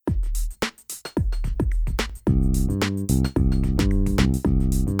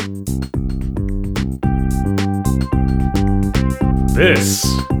This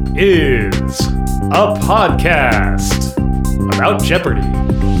is a podcast about Jeopardy!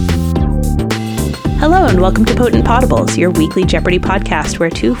 Hello and welcome to Potent Potables, your weekly Jeopardy podcast where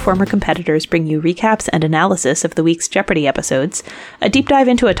two former competitors bring you recaps and analysis of the week's Jeopardy episodes, a deep dive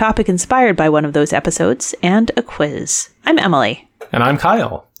into a topic inspired by one of those episodes, and a quiz. I'm Emily. And I'm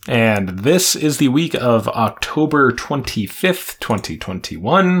Kyle. And this is the week of October 25th,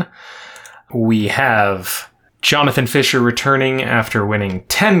 2021. We have Jonathan Fisher returning after winning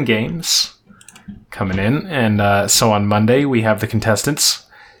 10 games coming in. And so on Monday, we have the contestants.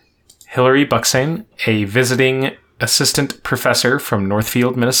 Hillary Buxane, a visiting assistant professor from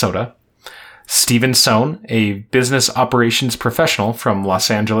Northfield, Minnesota. Stephen Sohn, a business operations professional from Los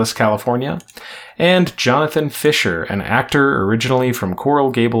Angeles, California. And Jonathan Fisher, an actor originally from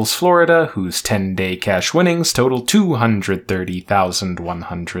Coral Gables, Florida, whose 10-day cash winnings total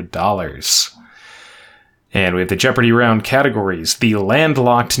 $230,100. And we have the Jeopardy round categories: the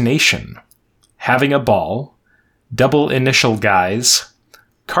landlocked nation, having a ball, double initial guys,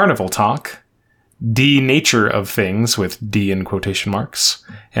 carnival talk, D-nature of things with D in quotation marks,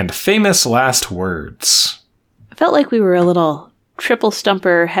 and famous last words. I felt like we were a little triple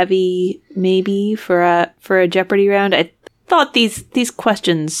stumper heavy, maybe, for a Jeopardy round. I thought these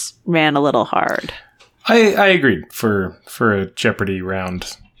questions ran a little hard. I agreed. For a Jeopardy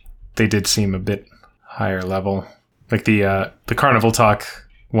round, they did seem a bit higher level. Like the carnival talk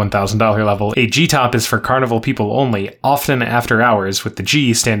 $1,000 level. A G-top is for carnival people only, often after hours, with the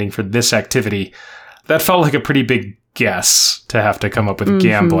G standing for this activity. That felt like a pretty big guess to have to come up with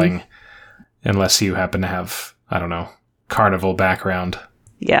gambling, unless you happen to have, I don't know, carnival background.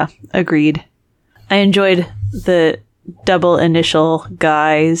 Yeah, agreed. I enjoyed the double initial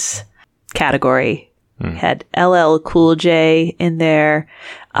guys category. Had LL Cool J in there.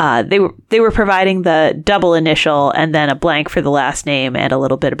 They were providing the double initial and then a blank for the last name and a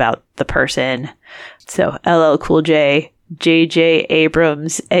little bit about the person. So LL Cool J, J.J.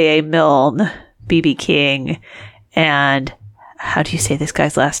 Abrams, A.A. Milne, B.B. King, and how do you say this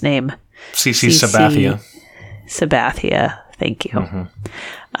guy's last name? CC Sabathia. Sabathia. Thank you.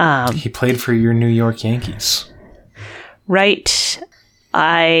 He played for your New York Yankees. Right.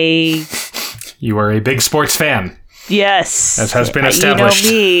 You are a big sports fan. Yes. As has been established.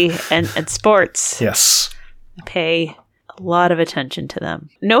 You know me and sports. Yes. I pay a lot of attention to them.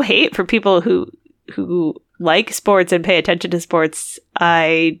 No hate for people who like sports and pay attention to sports.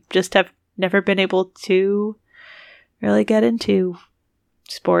 I just have never been able to really get into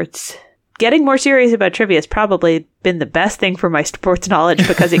sports. Getting more serious about trivia has probably been the best thing for my sports knowledge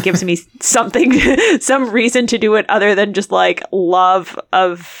because it gives me something, some reason to do it other than just like love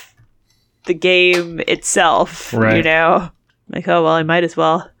of the game itself, right. You know? Like, oh, well, I might as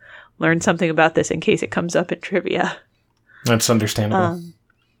well learn something about this in case it comes up in trivia. That's understandable.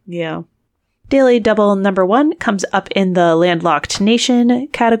 Yeah. Daily Double number 1 comes up in the landlocked nation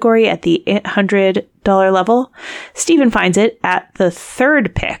category at the $800 level. Stephen finds it at the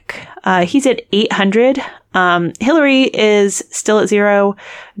third pick. He's at 800. Hillary is still at 0.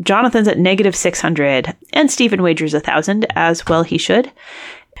 Jonathan's at negative 600. And Stephen wagers 1,000, as well he should.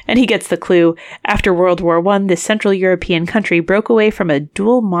 And he gets the clue. After World War I, this Central European country broke away from a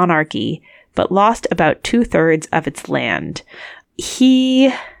dual monarchy, but lost about 2/3 of its land.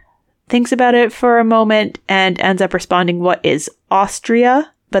 He thinks about it for a moment and ends up responding, what is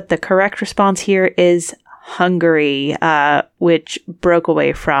Austria? But the correct response here is Hungary, which broke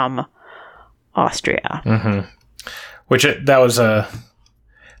away from Austria. Mm-hmm. Which that was a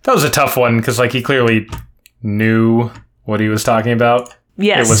tough one because like he clearly knew what he was talking about.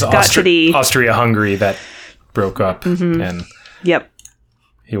 Yes, it was Austria-Hungary that broke up, and yep,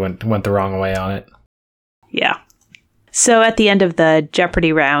 he went the wrong way on it. Yeah. So at the end of the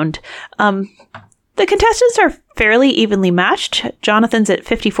Jeopardy round, the contestants are fairly evenly matched. Jonathan's at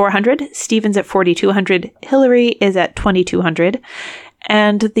 5,400, Stephen's at 4,200, Hillary is at 2,200,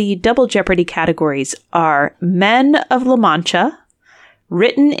 and the double Jeopardy categories are Men of La Mancha,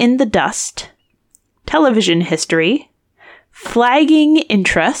 Written in the Dust, Television History, Flagging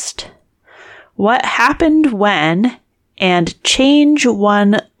Interest, What Happened When, and Change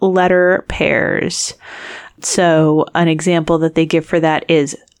One Letter Pairs. So an example that they give for that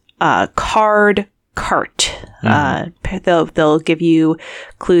is card cart. They'll give you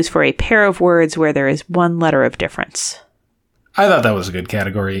clues for a pair of words where there is one letter of difference. I thought that was a good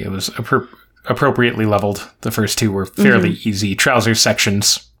category. It was appropriately leveled. The first two were fairly easy. Trouser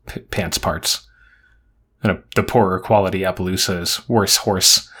sections, pants parts. And the poorer quality Appaloosa is worse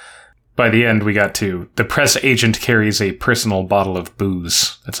horse. By the end, we got to the press agent carries a personal bottle of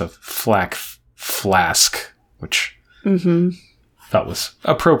booze. That's a flak flask, which felt was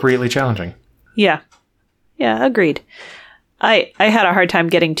appropriately challenging. Yeah. Yeah, agreed. I had a hard time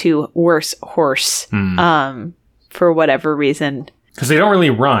getting to worse horse for whatever reason. Because they don't really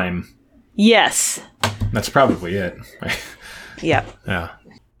rhyme. Yes. That's probably it. Yeah. Yeah.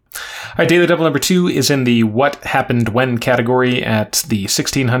 All right, Daily Double number 2 is in the What Happened When category at the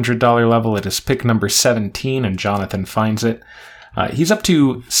 $1,600 level. It is pick number 17, and Jonathan finds it. He's up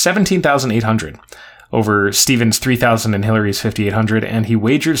to 17,800 over Steven's 3,000 and Hillary's 5,800, and he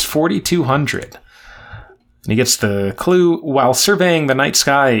wagers 4,200. And he gets the clue. While surveying the night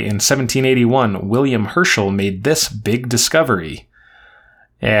sky in 1781, William Herschel made this big discovery.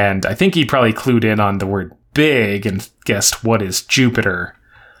 And I think he probably clued in on the word big and guessed what is Jupiter.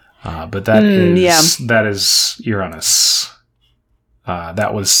 But that is Uranus.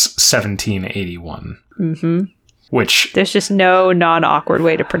 That was 1781. Mm-hmm. Which there's just no non-awkward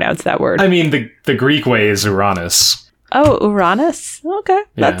way to pronounce that word. I mean, the Greek way is Uranus. Oh, Uranus? Okay.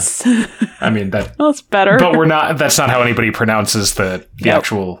 Yeah. That's I mean that that's better. But that's not how anybody pronounces the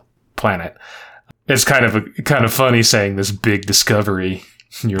actual planet. It's kind of funny saying this big discovery.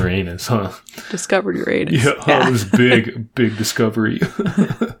 Uranus, huh? Discovered Uranus. Yeah, this big discovery.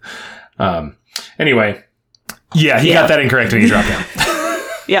 Anyway, he got that incorrect and he dropped down.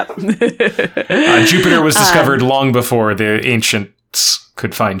 Yep. Jupiter was discovered long before the ancients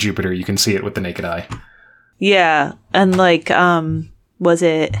could find Jupiter. You can see it with the naked eye. Yeah, and was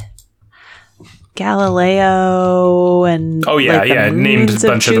it Galileo and it named a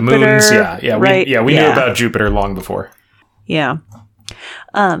bunch of the moons. We knew about Jupiter long before. Yeah.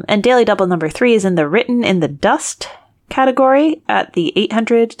 And Daily Double number 3 is in the Written in the Dust category at the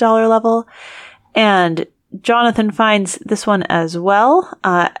 $800 level. And Jonathan finds this one as well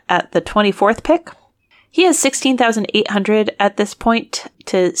at the 24th pick. He has 16,800 at this point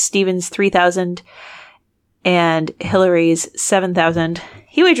to Stephen's 3,000 and Hillary's 7,000.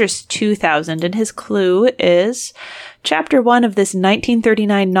 He wagers 2,000, and his clue is Chapter 1 of this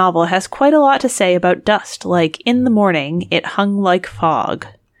 1939 novel has quite a lot to say about dust, like in the morning it hung like fog.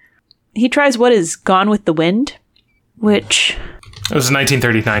 He tries what is Gone with the Wind, which... It was a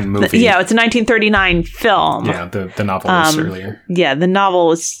 1939 movie. It's a 1939 film. Yeah, the novel was earlier. Yeah, the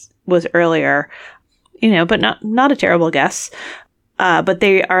novel was earlier, but not a terrible guess. But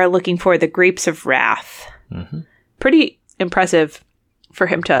they are looking for the Grapes of Wrath. Mm-hmm. Pretty impressive for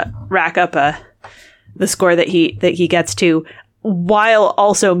him to rack up the score that he gets to while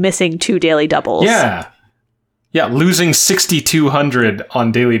also missing 2 daily doubles. Yeah, losing 6,200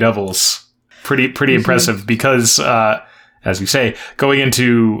 on daily doubles. Pretty impressive because, as you say, going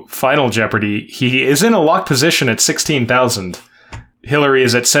into Final Jeopardy, he is in a locked position at 16,000. Hillary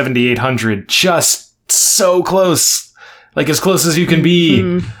is at 7,800, just so close, like as close as you can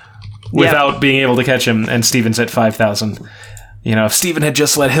be without being able to catch him. And Stephen's at 5,000. If Stephen had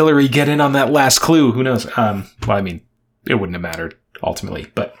just let Hillary get in on that last clue, who knows? It wouldn't have mattered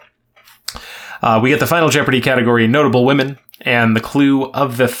ultimately. But we get the Final Jeopardy category, Notable Women, and the clue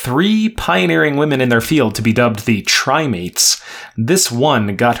of the 3 pioneering women in their field to be dubbed the Trimates. This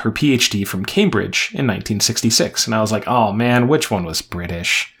one got her PhD from Cambridge in 1966. And I was like, oh man, which one was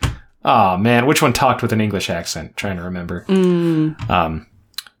British? Oh man, which one talked with an English accent? Trying to remember.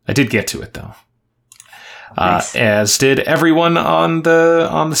 I did get to it though. Nice. As did everyone on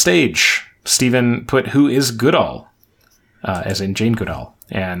the stage. Stephen put Who is Goodall, as in Jane Goodall,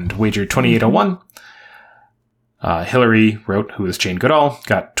 and wagered 2,801. Hillary wrote Who is Jane Goodall,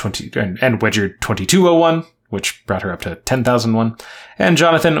 got 20 and wagered 2,201, which brought her up to 10,001. And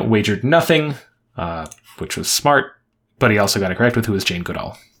Jonathan wagered nothing, which was smart, but he also got it correct with Who is Jane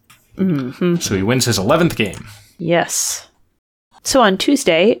Goodall. Mm-hmm. So he wins his 11th game. Yes. So on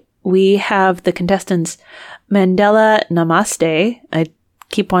Tuesday, we have the contestants Mandela Namaste. I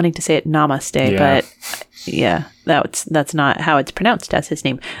keep wanting to say it Namaste, but yeah, that's not how it's pronounced as his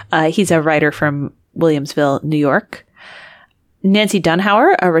name. He's a writer from Williamsville, New York. Nancy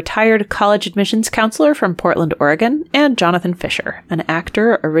Dunhauer, a retired college admissions counselor from Portland, Oregon, and Jonathan Fisher, an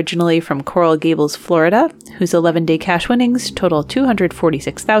actor originally from Coral Gables, Florida, whose 11-day cash winnings total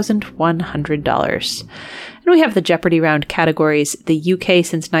 $246,100. And we have the Jeopardy round categories: the UK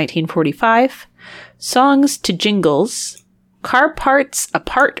since 1945, songs to jingles, car parts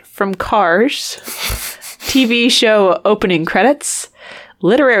apart from cars, TV show opening credits,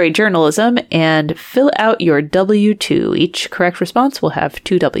 literary journalism, and fill out your W-2. Each correct response will have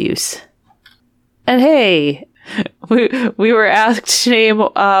 2 W's. And hey, we were asked to name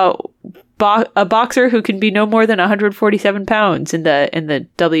a boxer who can be no more than 147 pounds in the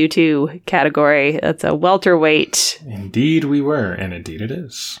W-2 category. That's a welterweight. Indeed we were, and indeed it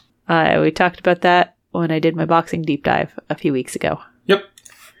is. We talked about that when I did my boxing deep dive a few weeks ago. Yep.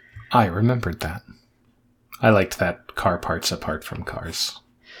 I remembered that. I liked that car parts apart from cars.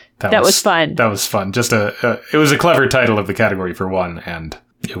 That was fun. That was fun. Just it was a clever title of the category for one, and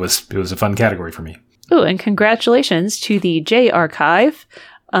it was a fun category for me. Oh, and congratulations to the J Archive,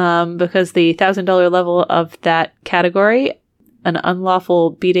 because the $1,000 level of that category, an unlawful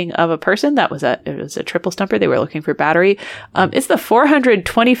beating of a person, it was a triple stumper. They were looking for battery. It's the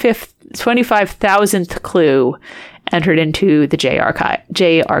 425,000th clue entered into the J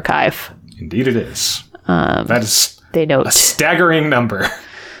Archive. Indeed, it is. That is a staggering number.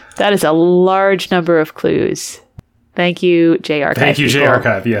 That is a large number of clues. Thank you, J Archive. Thank you, J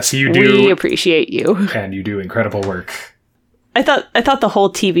Archive. Yes, you do. We appreciate you, and you do incredible work. I thought the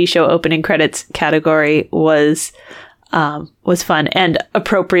whole TV show opening credits category was fun and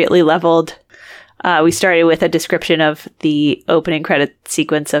appropriately leveled. We started with a description of the opening credit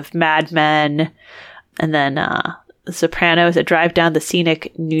sequence of Mad Men, and then The Sopranos. A drive down the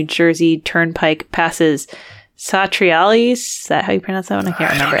scenic New Jersey Turnpike passes Satriali's. Is that how you pronounce that one? I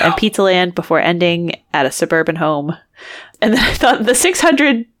can't remember. And Pizza Land before ending at a suburban home. And then I thought the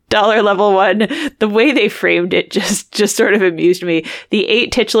 $600 level one, the way they framed it just sort of amused me. The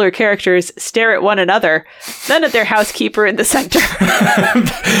 8 titular characters stare at one another, then at their housekeeper in the center.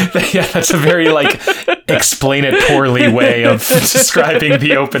 Yeah, that's a very explain it poorly way of describing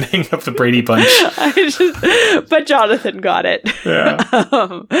the opening of the Brady Bunch. But Jonathan got it.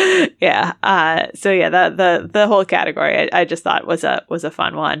 Yeah. So yeah, the whole category I just thought was a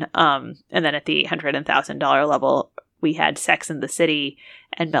fun one. And then at the $100 and $1,000 level, we had Sex and the City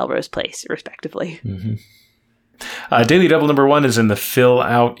and Melrose Place, respectively. Mm-hmm. Daily Double number 1 is in the Fill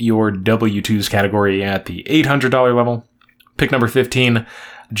Out Your W-2s category at the $800 level. Pick number 15,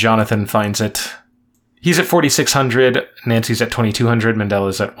 Jonathan finds it. He's at 4,600, Nancy's at 2,200,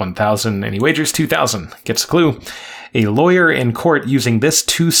 Mandela's at 1,000, and he wagers 2,000. Gets a clue. A lawyer in court using this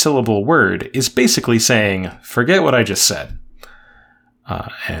 2-syllable word is basically saying, forget what I just said.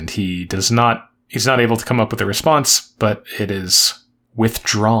 And he's not able to come up with a response, but it is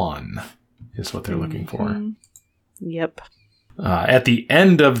withdrawn is what they're looking for. Yep. At the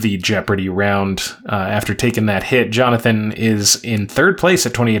end of the Jeopardy round, after taking that hit, Jonathan is in third place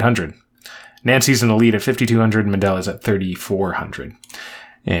at 2,800. Nancy's in the lead at 5,200. Mandela's at 3,400.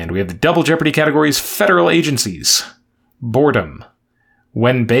 And we have the double Jeopardy categories: federal agencies, boredom,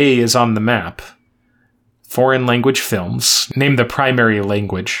 when Bay is on the map, foreign language films, name the primary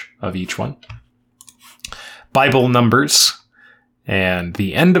language of each one, Bible numbers, and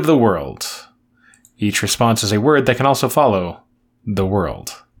the end of the world. Each response is a word that can also follow the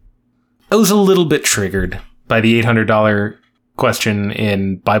world. I was a little bit triggered by the $800 question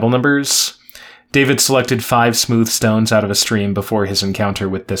in Bible numbers. David selected 5 smooth stones out of a stream before his encounter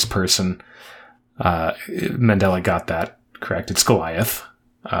with this person. Mandela got that correct. It's Goliath.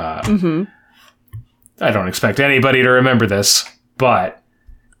 I don't expect anybody to remember this, but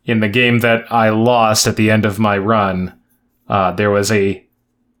in the game that I lost at the end of my run, there was a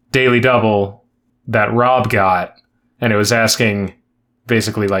daily double that Rob got, and it was asking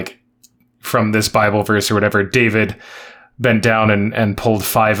basically from this Bible verse or whatever, David bent down and pulled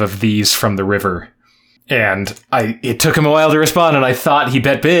 5 of these from the river. And it took him a while to respond, and I thought he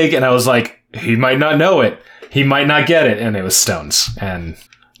bet big, and I was like, he might not know it. He might not get it. And it was stones. And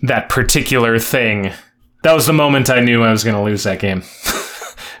that particular thing, that was the moment I knew I was going to lose that game.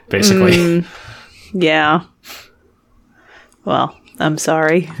 Basically. Yeah. Well, I'm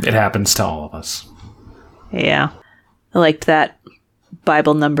sorry. It happens to all of us. Yeah. I liked that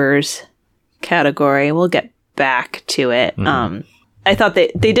Bible numbers category. We'll get back to it. I thought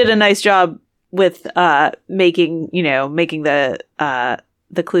they did a nice job with making the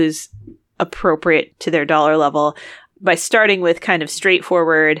clues appropriate to their dollar level by starting with kind of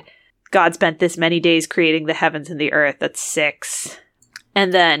straightforward, God spent this many days creating the heavens and the earth. That's 6.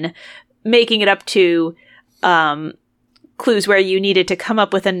 And then making it up to clues where you needed to come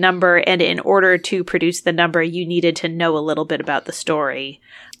up with a number, and in order to produce the number, you needed to know a little bit about the story.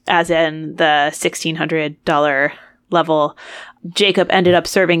 As in the $1,600 level, Jacob ended up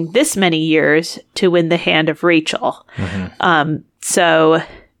serving this many years to win the hand of Rachel. So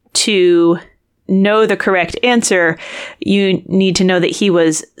to know the correct answer, you need to know that he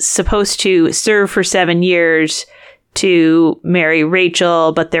was supposed to serve for 7 years to marry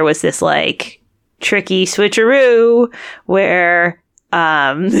Rachel, but there was this tricky switcheroo where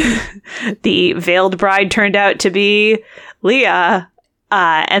the veiled bride turned out to be Leah.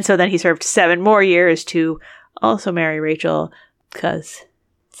 And so then he served 7 more years to also marry Rachel, because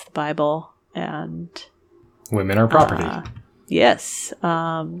it's the Bible and women are property. Yes.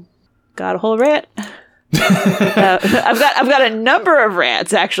 got a whole rant. I've got a number of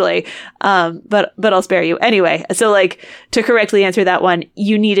rants actually, but I'll spare you anyway. So like to correctly answer that one,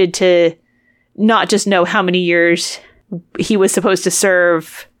 you needed to not just know how many years he was supposed to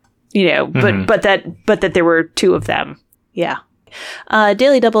serve, but that there were 2 of them. Yeah.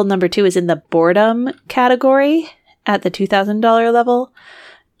 Daily Double number 2 is in the boredom category at the $2,000 level.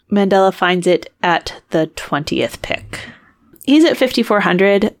 Mandela finds it at the 20th pick. He's at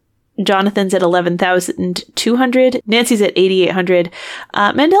 5,400. Jonathan's at 11,200. Nancy's at 8,800.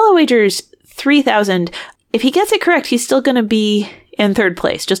 Mandela wagers 3,000. If he gets it correct, he's still going to be in third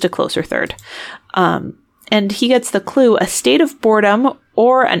place, just a closer third. And he gets the clue: a state of boredom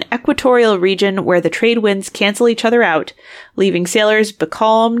or an equatorial region where the trade winds cancel each other out, leaving sailors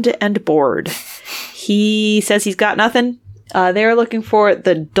becalmed and bored. He says he's got nothing. They're looking for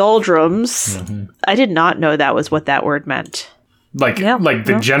the doldrums. Mm-hmm. I did not know that was what that word meant.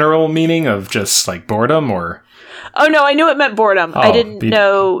 The general meaning of just like boredom, or? Oh no, I knew it meant boredom. I didn't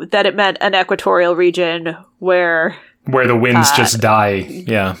know that it meant an equatorial region where the winds just die.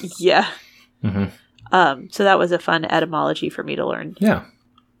 Yeah. Yeah. Mm-hmm. So that was a fun etymology for me to learn. Yeah.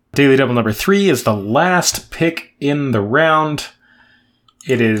 Daily Double number 3 is the last pick in the round.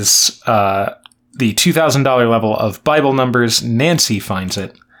 It is the $2,000 level of Bible numbers. Nancy finds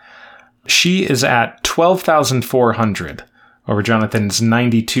it. She is at 12,400 over Jonathan's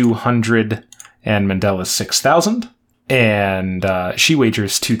 9,200 and Mandela's 6,000. And she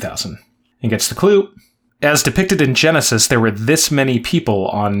wagers 2,000 and gets the clue. As depicted in Genesis, there were this many people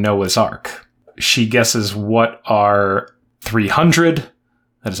on Noah's Ark. She guesses what are 300.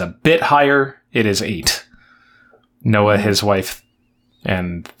 That is a bit higher. It is 8. Noah, his wife,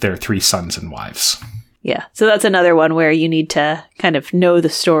 and their 3 sons and wives. Yeah, so that's another one where you need to kind of know the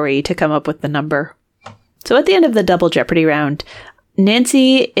story to come up with the number. So at the end of the Double Jeopardy round,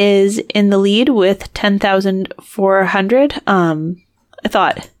 Nancy is in the lead with 10,400. I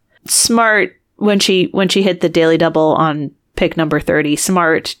thought smart when she hit the Daily Double on pick number 30,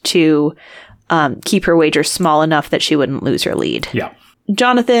 smart to keep her wager small enough that she wouldn't lose her lead. Yeah.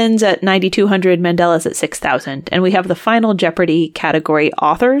 Jonathan's at 9,200, Mandela's at 6,000. And we have the final Jeopardy category,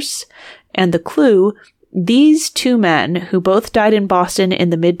 authors. And the clue: these 2 men, who both died in Boston in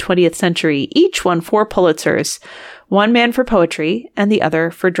the mid-20th century, each won 4 Pulitzers, one man for poetry and the other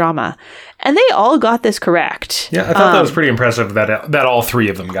for drama. And they all got this correct. Yeah, I thought that was pretty impressive that all 3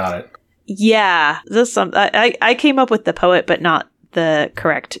 of them got it. Yeah, I came up with the poet, but not the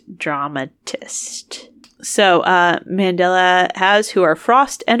correct dramatist. So Mandela has who are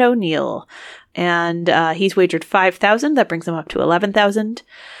Frost and O'Neill, and he's wagered 5,000. That brings him up to 11,000.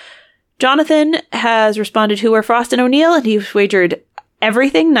 Jonathan has responded who are Frost and O'Neill, and he's wagered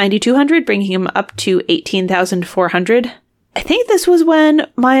everything, 9,200, bringing him up to 18,400. I think this was when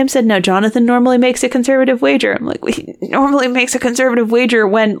Mayim said, no, Jonathan normally makes a conservative wager. I'm like, he normally makes a conservative wager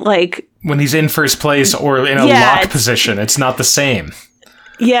when he's in first place or in a lock position. It's not the same.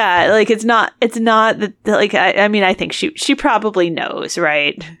 Yeah, like it's not like I think she probably knows,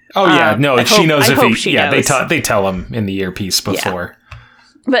 right? Oh yeah, no, she knows she knows. They tell him in the earpiece before. Yeah.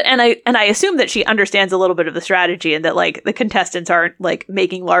 But and I assume that she understands a little bit of the strategy, and that like the contestants aren't like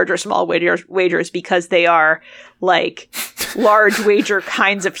making large or small wagers because they are like large wager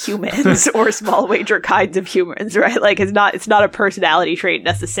kinds of humans or small wager kinds of humans, right? Like it's not a personality trait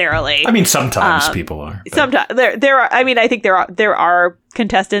necessarily. I mean, sometimes people are. But. Sometimes there are. I mean, I think there are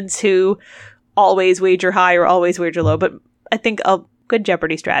contestants who always wager high or always wager low, but I think a good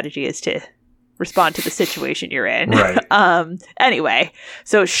Jeopardy strategy is to respond to the situation you're in. Right. Anyway,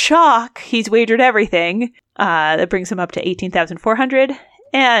 so shock, he's wagered everything. That brings him up to 18,400.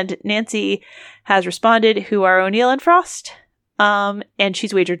 And Nancy has responded, who are O'Neill and Frost. And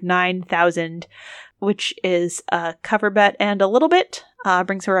she's wagered 9,000, which is a cover bet and a little bit.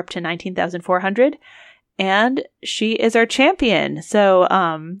 Brings her up to 19,400. And she is our champion. So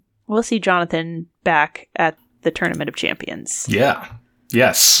we'll see Jonathan back at the Tournament of Champions. Yeah.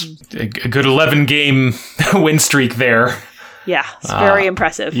 Yes. A good 11-game win streak there. Yeah, it's very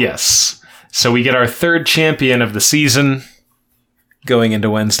impressive. Yes. So we get our 3rd champion of the season going into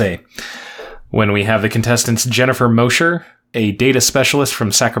Wednesday, when we have the contestants Jennifer Mosher, a data specialist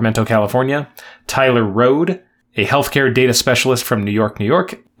from Sacramento, California, Tyler Rode, a healthcare data specialist from New York, New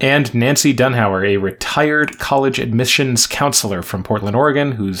York, and Nancy Dunhauer, a retired college admissions counselor from Portland,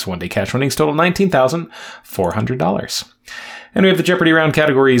 Oregon, whose one-day cash winnings total $19,400. And we have the Jeopardy round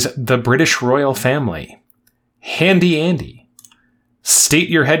categories: the British royal family, Handy Andy, state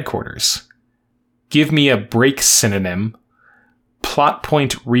your headquarters, give me a break synonym, plot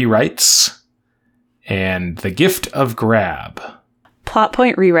point rewrites, and the gift of grab. plot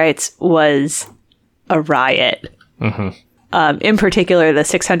point rewrites was a riot. Mm-hmm. In particular, the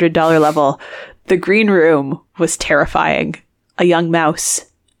 $600 level, the green room was terrifying. A young mouse,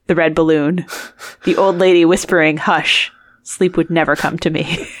 the red balloon, the old lady whispering, "Hush, sleep would never come to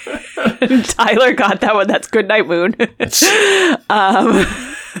me." Tyler got that one. That's Goodnight Moon.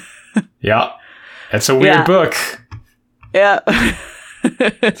 Yeah. It's a weird book. Yeah.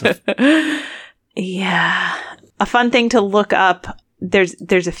 Yeah. A fun thing to look up.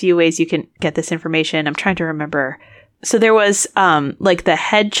 There's a few ways you can get this information. I'm trying to remember. So there was like the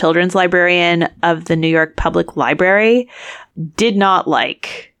head children's librarian of the New York Public Library did not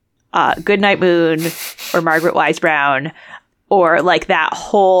like Goodnight Moon or Margaret Wise Brown or like that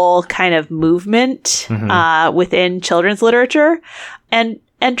whole kind of movement within children's literature, and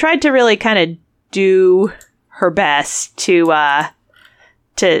tried to really kind of do her best to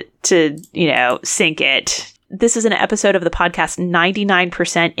sink it. This is an episode of the podcast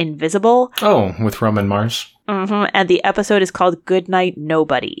 99% Invisible. Oh, with Roman Mars. Mm-hmm. And the episode is called Goodnight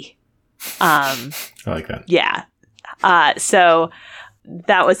Nobody. I like that. Yeah. So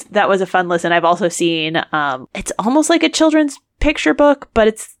that was a fun listen. I've also seen it's almost like a children's picture book, but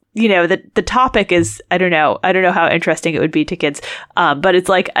it's the topic is I don't know how interesting it would be to kids. But it's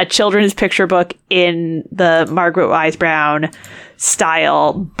like a children's picture book in the Margaret Wise Brown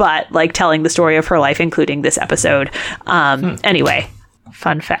style, but like telling the story of her life, including this episode. Anyway,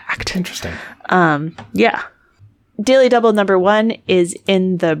 fun fact. Interesting. Yeah. Daily Double number 1 is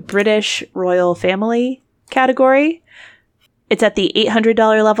in the British Royal Family category. It's at the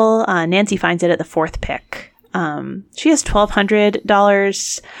 $800 level. Nancy finds it at the 4th pick. She has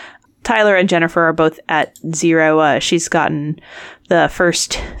 $1,200. Tyler and Jennifer are both at 0. She's gotten the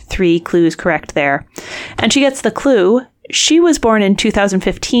first 3 clues correct there. And she gets the clue. She was born in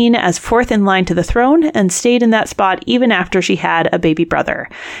 2015 as 4th in line to the throne and stayed in that spot even after she had a baby brother.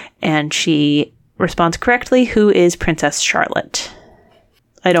 And she responds correctly. Who is Princess Charlotte?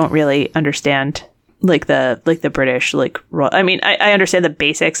 I don't really understand like the British I mean, I understand the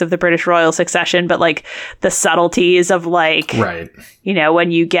basics of the British royal succession, but like the subtleties of like, right, when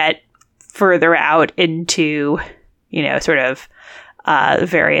you get further out into sort of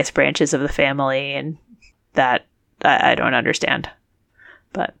various branches of the family, and that I don't understand.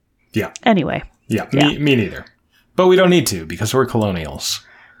 But yeah, anyway, yeah. Me neither. But we don't need to because we're colonials.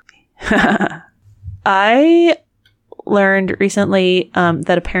 I learned recently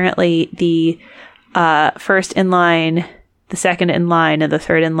that apparently the first in line, the second in line, and the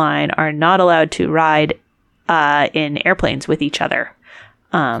third in line are not allowed to ride in airplanes with each other.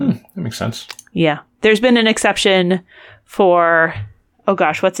 That makes sense. Yeah. There's been an exception for, oh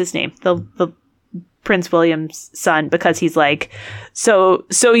gosh, what's his name? The Prince William's son, because he's like so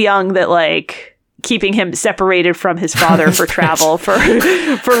young that like keeping him separated from his father for travel for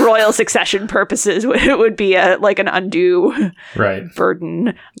royal succession purposes would be an undue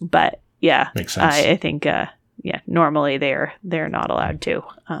burden. But yeah, makes sense. I think normally they're not allowed to.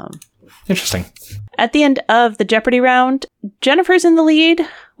 Interesting. At the end of the Jeopardy round, Jennifer's in the lead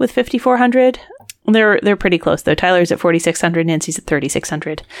with 5,400. They're pretty close though. Tyler's at 4,600, Nancy's at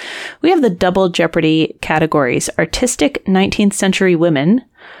 3,600. We have the double Jeopardy categories: artistic 19th century women,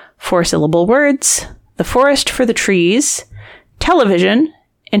 4-syllable words, the forest for the trees, television,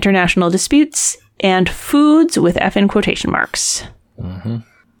 international disputes, and foods with F in quotation marks. Mm-hmm.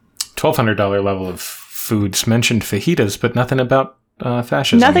 $1,200 level of foods mentioned fajitas, but nothing about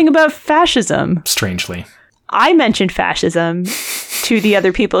fascism. Nothing about fascism. Strangely. I mentioned fascism to the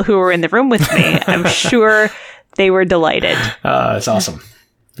other people who were in the room with me. I'm sure they were delighted. It's awesome.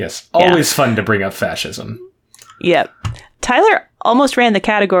 Yes. Always fun to bring up fascism. Yep. Tyler almost ran the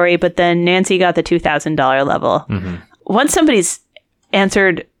category, but then Nancy got the $2,000 level. Mm-hmm. Once somebody's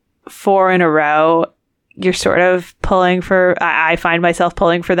answered 4 in a row, you're sort of pulling for, I find myself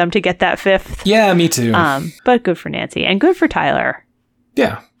pulling for them to get that 5th. Yeah, me too. But good for Nancy and good for Tyler.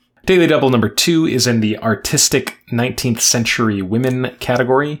 Yeah. Daily Double number 2 is in the artistic 19th century women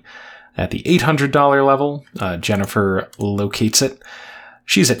category at the $800 level. Jennifer locates it.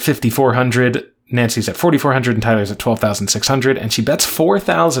 She's at 5,400. Nancy's at 4,400 and Tyler's at 12,600. And she bets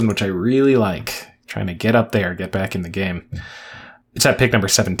 4,000, which I really like. Trying to get up there, get back in the game. It's at pick number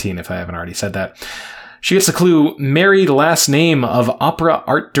 17, if I haven't already said that. She gets the clue, married last name of opera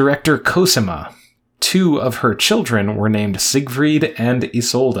art director Cosima. 2 of her children were named Siegfried and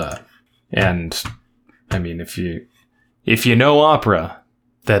Isolde. And, I mean, if you know opera,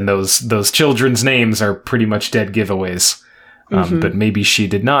 then those children's names are pretty much dead giveaways. But maybe she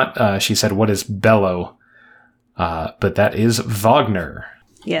did not. She said, what is bellow? But that is Wagner.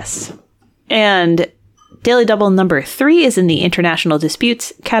 Yes. And Daily Double number 3 is in the International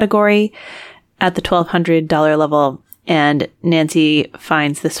Disputes category at the $1,200 level, and Nancy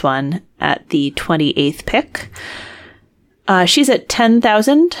finds this one at the 28th pick. She's at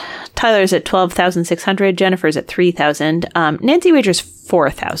 10,000. Tyler's at 12,600. Jennifer's at 3,000. Nancy wagers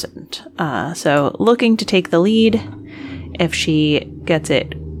 4,000. So looking to take the lead. If she gets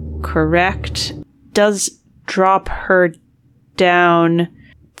it correct, does drop her down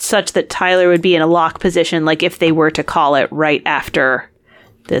such that Tyler would be in a lock position, like if they were to call it right after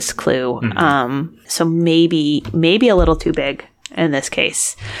this clue. So maybe a little too big in this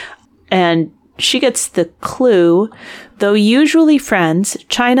case. And she gets the clue. Though usually friends,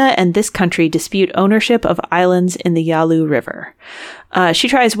 China and this country dispute ownership of islands in the Yalu River. She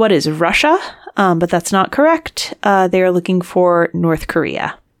tries what is Russia, but that's not correct. They are looking for North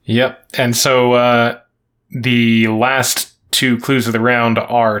Korea. Yep. And so the last 2 clues of the round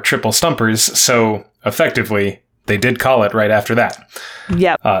are triple stumpers. So effectively, they did call it right after that.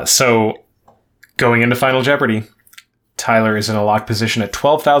 Yep. So going into Final Jeopardy, Tyler is in a lock position at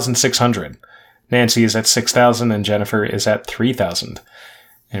 12,600. Nancy is at 6,000 and Jennifer is at 3,000.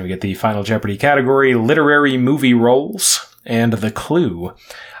 And we get the Final Jeopardy category, literary movie roles, and the clue.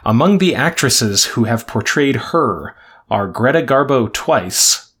 Among the actresses who have portrayed her are Greta Garbo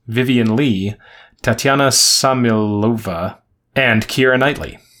twice, Vivian Lee, Tatiana Samilova, and Keira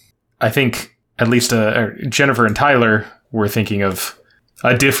Knightley. I think at least Jennifer and Tyler were thinking of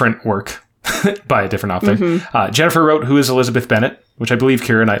a different work by a different author. Jennifer wrote Who is Elizabeth Bennet, which I believe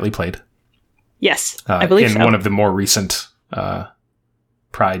Keira Knightley played. Yes, I believe in so. one of the more recent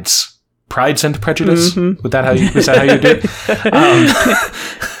Prides and Prejudice. Was that how you did?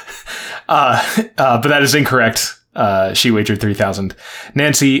 But that is incorrect. She wagered 3,000.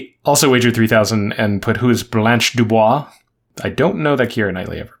 Nancy also wagered 3,000 and put Who is Blanche Dubois. I don't know that Keira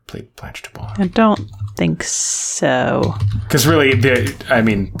Knightley ever played Blanche Dubois. I don't think so. Because really,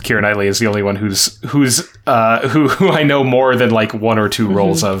 Keira Knightley is the only one who I know more than like 1 or 2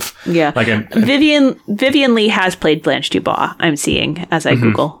 roles of. Yeah, like Vivian Lee has played Blanche Dubois. I'm seeing as I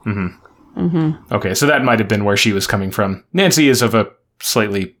Google. Okay, so that might have been where she was coming from. Nancy is of a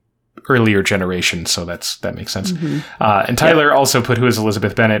slightly earlier generation, so that makes sense. And Tyler also put Who is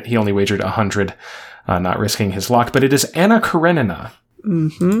Elizabeth Bennet. He only wagered 100, not risking his lock. But it is Anna Karenina.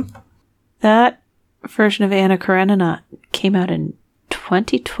 That version of Anna Karenina came out in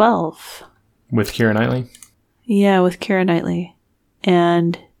 2012. With Keira Knightley? Yeah, with Keira Knightley.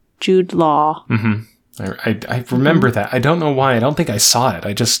 And Jude Law. I remember that. I don't know why. I don't think I saw it.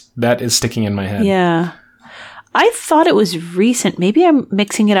 That is sticking in my head. Yeah. I thought it was recent. Maybe I'm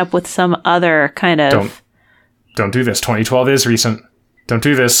mixing it up with some other kind of... Don't do this. 2012 is recent. Don't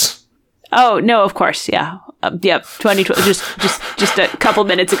do this. Oh, no, of course. Yeah. Yep. 2012. Just a couple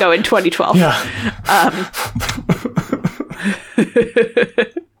minutes ago in 2012. Yeah.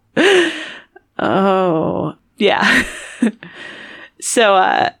 Oh, yeah. So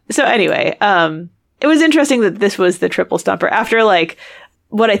anyway, it was interesting that this was the triple stumper after like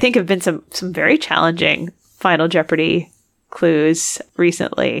what I think have been some very challenging Final Jeopardy clues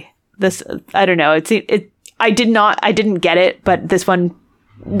recently. This, I don't know. I didn't get it, but this one,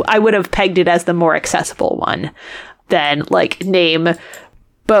 I would have pegged it as the more accessible one than like name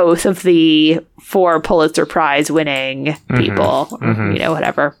both of the 4 Pulitzer Prize winning people,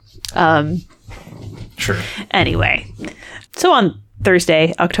 whatever. Sure. Anyway, so on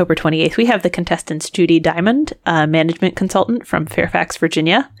Thursday, October 28th, we have the contestants Judy Diamond, a management consultant from Fairfax,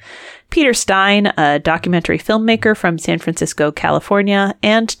 Virginia, Peter Stein, a documentary filmmaker from San Francisco, California,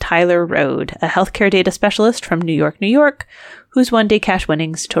 and Tyler Rode, a healthcare data specialist from New York, New York, whose one-day cash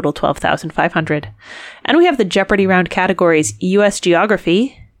winnings total $12,500. And we have the Jeopardy round categories U.S.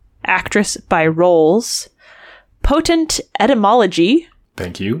 Geography, Actress by Roles, Potent Etymology.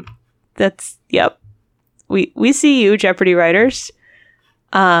 Thank you. That's, yep. We see you, Jeopardy writers.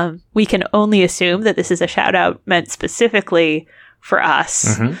 We can only assume that this is a shout out meant specifically for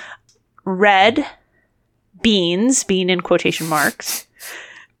us. Red, Beans, bean in quotation marks,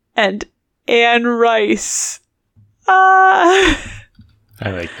 and Anne Rice. I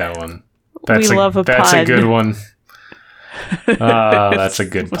like that one. That's we love a pun. That's a good one. That's a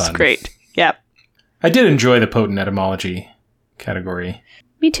good pun. That's great. Yep. I did enjoy the potent etymology category.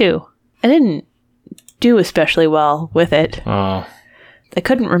 Me too. I didn't do especially well with it. Oh. I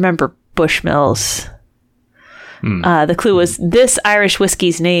couldn't remember Bushmills. The clue was, this Irish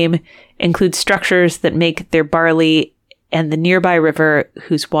whiskey's name includes structures that make their barley and the nearby river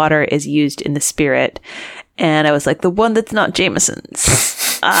whose water is used in the spirit. And I was like, the one that's not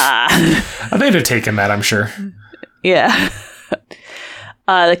Jameson's. They'd have taken that, I'm sure. Yeah.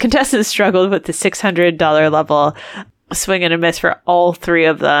 The contestants struggled with the $600 level, swing and a miss for all three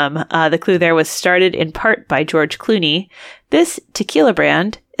of them. The clue there was started in part by George Clooney. This tequila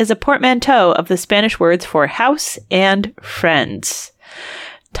brand is a portmanteau of the Spanish words for house and friends.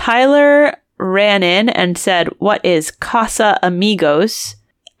 Tyler ran in and said, "What is Casa Amigos?"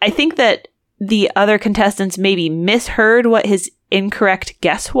 I think that the other contestants maybe misheard what his incorrect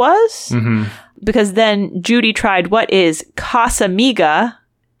guess was. Because then Judy tried, "What is Casamiga?"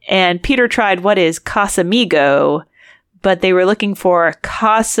 And Peter tried, "What is Casamigo?" But they were looking for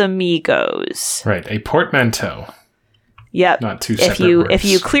Casamigos. Right, a portmanteau. Yep. Not two separate words. If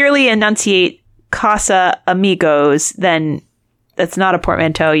you clearly enunciate Casa Amigos, then that's not a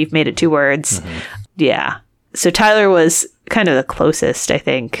portmanteau. You've made it two words. Yeah. So Tyler was kind of the closest, I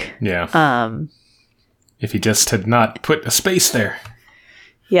think. Yeah. If he just had not put a space there.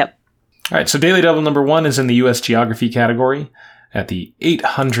 Yep. All right, so Daily Double number 1 is in the U.S. Geography category. At the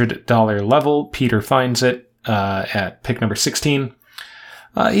 $800 level, Peter finds it at pick number 16.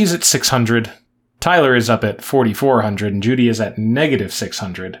 He's at 600. Tyler is up at 4,400, and Judy is at negative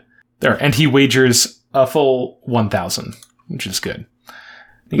 600. There, and he wagers a full 1,000, which is good.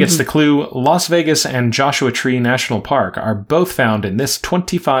 He gets the clue. Las Vegas and Joshua Tree National Park are both found in this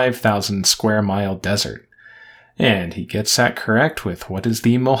 25,000 square mile desert. And he gets that correct with what is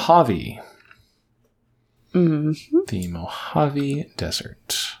the Mojave. The Mojave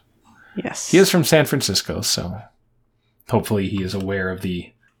Desert. Yes. He is from San Francisco, so hopefully he is aware of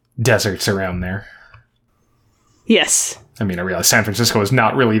the deserts around there. Yes. I mean, I realize San Francisco is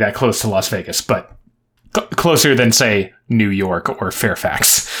not really that close to Las Vegas, but closer than, say, New York or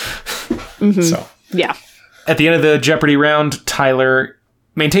Fairfax. So, yeah. At the end of the Jeopardy round, Tyler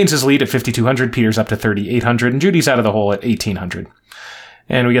maintains his lead at 5,200, Peter's up to 3,800, and Judy's out of the hole at 1,800.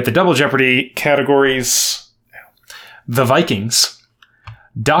 And we get the Double Jeopardy categories. The Vikings.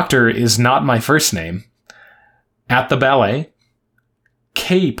 Doctor is not my first name. At the Ballet.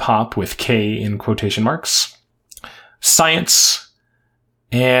 K-pop with K in quotation marks. Science.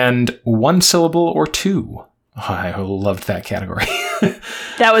 And one syllable or two. Oh, I loved that category.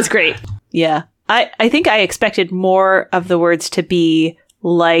 That was great. Yeah. I think I expected more of the words to be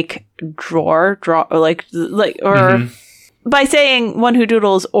like draw, or like, or by saying one who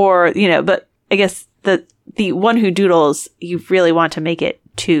doodles, or, but I guess the one who doodles, you really want to make it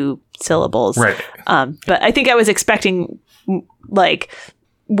two syllables. Right. But I think I was expecting like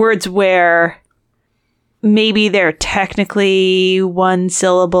words where maybe they're technically one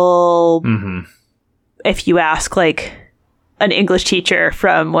syllable. If you ask like an English teacher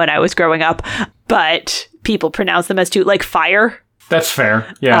from when I was growing up, but people pronounce them as two, like fire. That's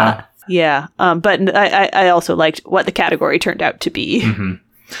fair. Yeah. Yeah. But I also liked what the category turned out to be.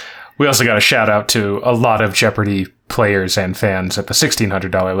 We also got a shout out to a lot of Jeopardy players and fans at the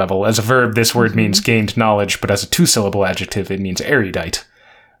 $1,600 level. As a verb, this word means gained knowledge, but as a two-syllable adjective, it means erudite.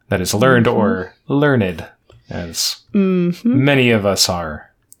 That is learned or learned, as many of us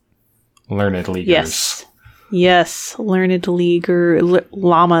are learned leaguers. Yes. Learned leaguer,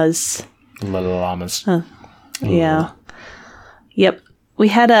 llamas. Llamas. Yeah. Yep. We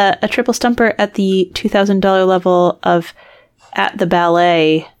had a triple stumper at the $2,000 level of At the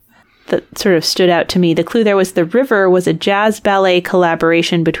Ballet that sort of stood out to me. The clue there was The River was a jazz ballet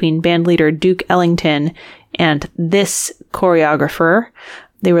collaboration between bandleader Duke Ellington and this choreographer.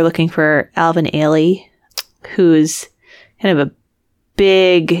 They were looking for Alvin Ailey, who's kind of a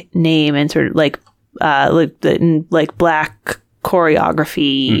big name and sort of like black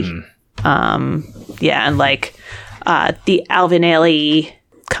choreography. Yeah, and like the Alvin Ailey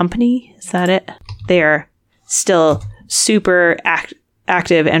Company, is that it? They're still super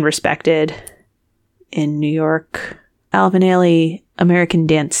active and respected in New York. Alvin Ailey American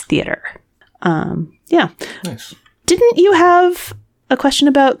Dance Theater. Yeah. Nice. Didn't you have a question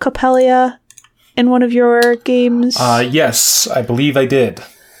about Coppelia in one of your games? Yes, I believe I did.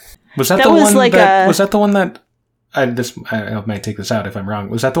 Was that the one that I might take this out if I'm wrong.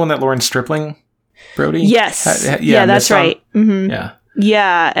 Was that the one that Lauren Stripling, Brody? Yes. Yeah, that's right. Yeah.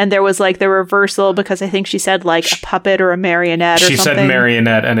 Yeah, and there was like the reversal because I think she said like a puppet or a marionette or something. She said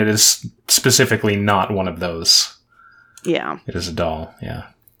marionette, and it is specifically not one of those. Yeah. It is a doll, yeah.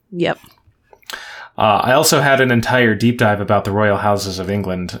 Yep. I also had an entire deep dive about the royal houses of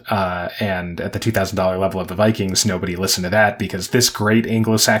England, and at the $2,000 level of the Vikings, nobody listened to that because this great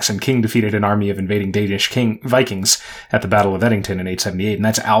Anglo-Saxon king defeated an army of invading Danish Vikings at the Battle of Edington in 878, and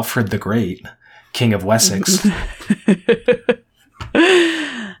that's Alfred the Great, King of Wessex.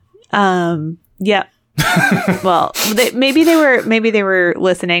 Yeah. Well, maybe they were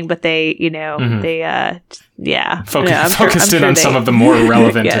listening, but they, yeah. Focused in on some of the more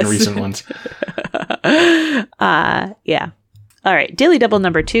relevant and recent ones. Yeah. All right. Daily Double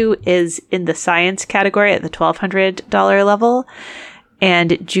number 2 is in the science category at the $1,200 level,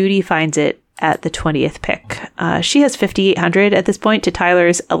 and Judy finds it at the 20th pick. She has 5,800 at this point to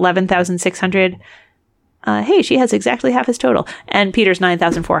Tyler's 11,600. Hey, she has exactly half his total, and Peter's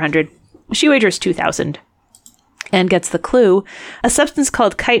 9,400. She wagers 2,000 and gets the clue. A substance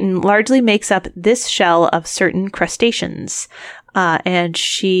called chitin largely makes up this shell of certain crustaceans. And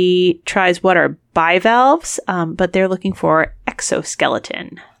she tries what are bivalves, but they're looking for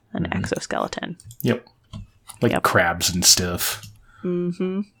exoskeleton. Exoskeleton. Yep. Like crabs and stuff.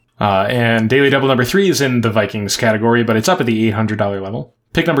 Mm-hmm. And Daily Double number 3 is in the Vikings category, but it's up at the $800 level.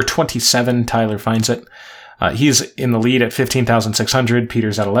 Pick number 27, Tyler finds it. He's in the lead at 15,600.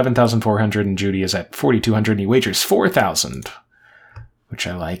 Peter's at 11,400, and Judy is at 4,200. And he wagers 4,000, which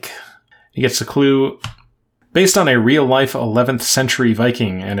I like. He gets the clue. Based on a real-life 11th century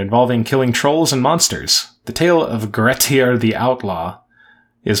Viking and involving killing trolls and monsters, the tale of Grettir the Outlaw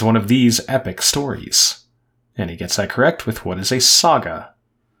is one of these epic stories. And he gets that correct with what is a saga.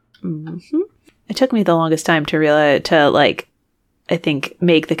 Mm-hmm. It took me the longest time to realize, I think,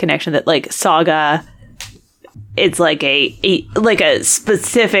 make the connection that, saga, it's like a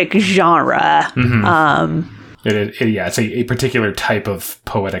specific genre. Mm-hmm. It's a particular type of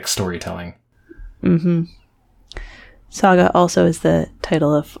poetic storytelling. Mm-hmm. Saga also is the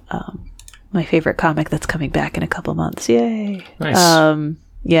title of my favorite comic that's coming back in a couple months. Yay. Nice.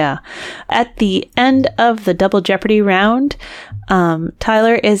 Yeah. At the end of the Double Jeopardy round,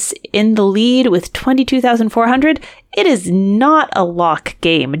 Tyler is in the lead with 22,400. It is not a lock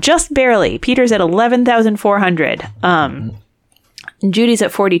game, just barely. Peter's at 11,400. Judy's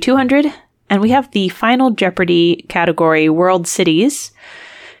at 4,200. And we have the final Jeopardy category, World Cities.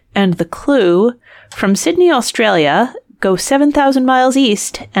 And the clue, from Sydney, Australia, go 7,000 miles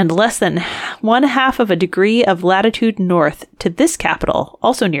east and less than 1/2 of a degree of latitude north to this capital,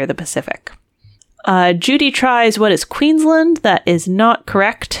 also near the Pacific. Judy tries what is Queensland. That is not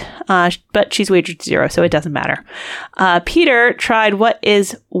correct, but she's wagered 0, so it doesn't matter. Peter tried what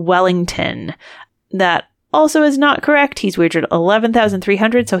is Wellington. That also is not correct. He's wagered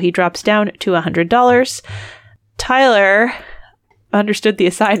 11,300, so he drops down to $100. Tyler understood the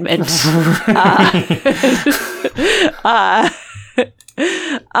assignment.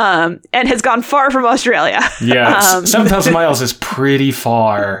 And has gone far from Australia. Yeah, 7,000 miles is pretty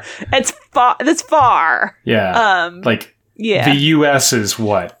far. It's far. That's far. Yeah. The U.S. is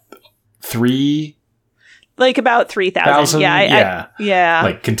what? 3? About 3,000. Yeah.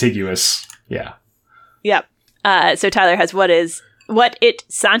 Yeah. Contiguous. Yeah. Yep. So Tyler has what it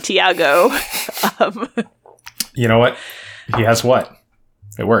Santiago. You know what? He has what?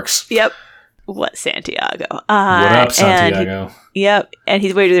 It works. Yep. What Santiago? What up, Santiago? Yep. And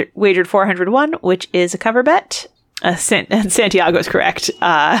he's wagered 401, which is a cover bet. And Santiago's correct.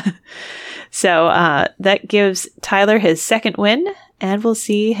 So that gives Tyler his second win, and we'll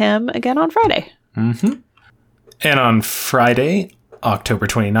see him again on Friday. Mm-hmm. And on Friday, October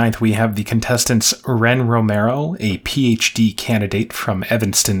 29th, we have the contestants Ren Romero, a PhD candidate from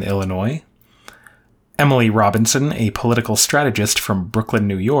Evanston, Illinois, Emily Robinson, a political strategist from Brooklyn,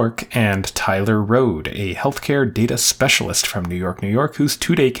 New York, and Tyler Rode, a healthcare data specialist from New York, New York, whose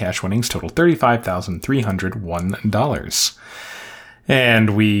 2-day cash winnings total $35,301.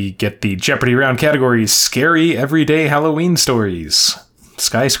 And we get the Jeopardy round categories: Scary Everyday Halloween Stories,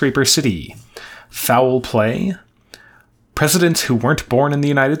 Skyscraper City, Foul Play, Presidents Who Weren't Born in the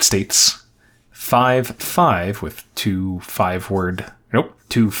United States, 5-5 with 2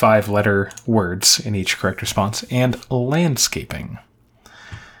 5-letter words in each correct response, and landscaping.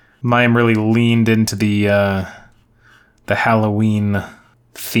 Mine really leaned into the Halloween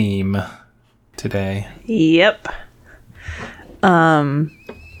theme today. Yep.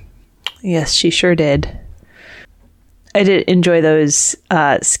 Yes, she sure did. I did enjoy those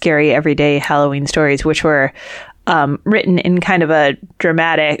scary everyday Halloween stories, which were written and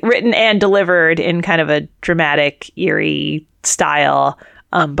delivered in kind of a dramatic, eerie style,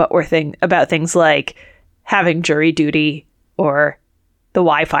 but were about things like having jury duty or the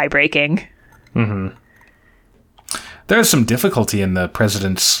Wi-Fi breaking. Mm-hmm. There's some difficulty in the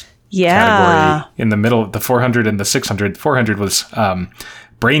president's category in the middle of the 400 and the 600. 400 was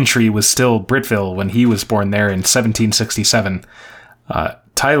Braintree was still Britville when he was born there in 1767.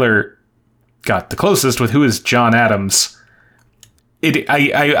 Tyler got the closest with who is John Adams.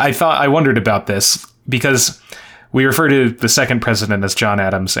 I wondered about this because we refer to the second president as John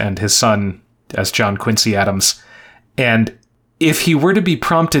Adams and his son as John Quincy Adams. And if he were to be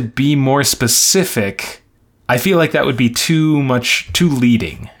prompted, be more specific, I feel like that would be too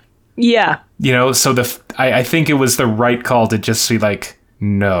leading. Yeah. You know, so I think it was the right call to just be like,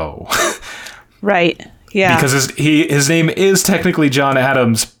 no. Right. Yeah. Because his name is technically John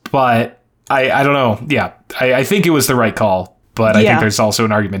Adams, but I don't know. Yeah. I think it was the right call, but I think there's also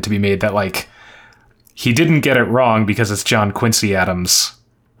an argument to be made that, like, he didn't get it wrong because it's John Quincy Adams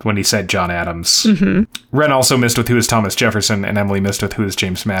when he said John Adams. Mm-hmm. Ren also missed with who is Thomas Jefferson, and Emily missed with who is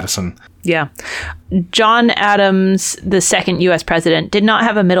James Madison. Yeah. John Adams, the second U.S. president, did not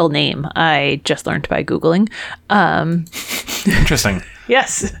have a middle name. I just learned by Googling. Interesting.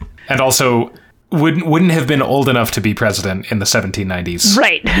 Yes. And also wouldn't have been old enough to be president in the 1790s.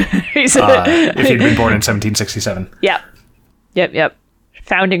 Right. If he'd been born in 1767. Yep.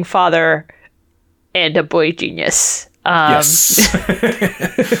 Founding father and a boy genius. Yes.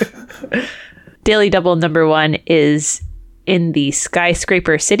 Daily Double number 1 is in the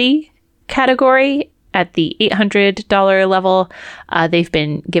Skyscraper City category at the $800 level. They've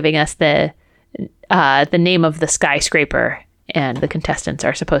been giving us the name of the skyscraper, and the contestants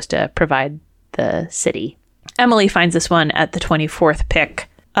are supposed to provide the city. Emily finds this one at the 24th pick.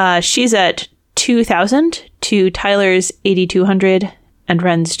 She's at 2,000 to Tyler's 8,200 and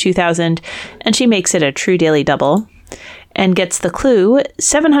Ren's 2,000, and she makes it a true Daily Double and gets the clue: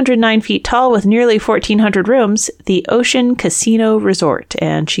 709 feet tall with nearly 1,400 rooms, the Ocean Casino Resort.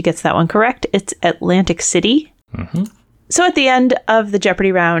 And she gets that one correct. It's Atlantic City. Mm-hmm. So at the end of the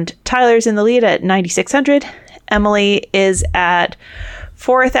Jeopardy round, Tyler's in the lead at 9,600. Emily is at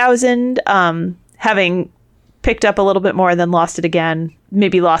 4,000, having picked up a little bit more, then lost it again.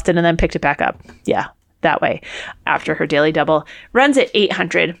 Maybe lost it and then picked it back up. Yeah, that way after her Daily Double. Ren's at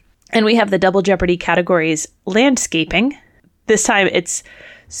 800. And we have the Double Jeopardy categories: landscaping. This time it's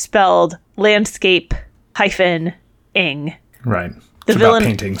spelled landscape -ing. Right. The it's villain, about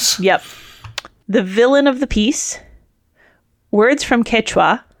paintings. Yep. The villain of the piece, words from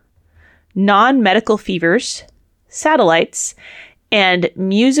Quechua, non-medical fevers, satellites, and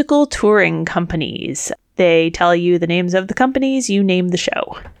musical touring companies. They tell you the names of the companies, you name the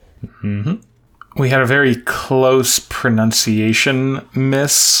show. Mm-hmm. We had a very close pronunciation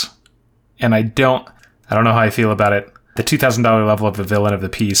miss, and I don't know how I feel about it. The $2,000 level of the villain of the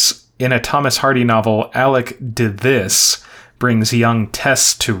piece. In a Thomas Hardy novel, Alec did this, brings young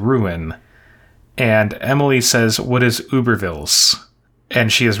Tess to ruin. And Emily says, what is Ubervilles?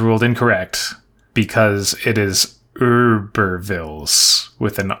 And she is ruled incorrect, because it is Ubervilles,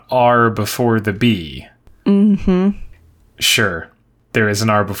 with an R before the B. Mm-hmm. Sure, there is an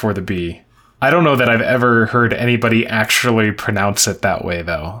R before the B. I don't know that I've ever heard anybody actually pronounce it that way,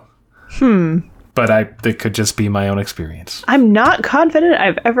 though. But it could just be my own experience. I'm not confident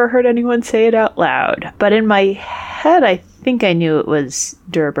I've ever heard anyone say it out loud, but in my head, I think I knew it was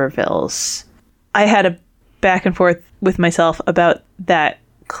D'Urbervilles. I had a back and forth with myself about that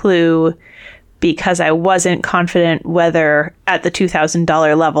clue because I wasn't confident whether at the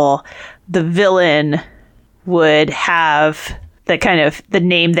 $2,000 level, the villain would have the kind of the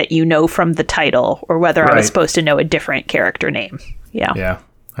name that you know from the title, or whether I was supposed to know a different character name. Yeah. Yeah,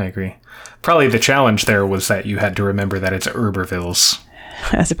 I agree. Probably the challenge there was that you had to remember that it's Ubervilles.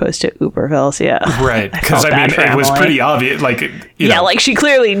 As opposed to Ubervilles, yeah. Right, because I mean, it was pretty obvious. Like, you know, like she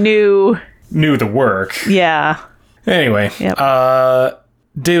clearly knew the work. Yeah. Anyway,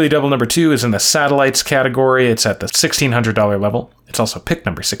 Daily Double number 2 is in the satellites category. It's at the $1,600 level. It's also pick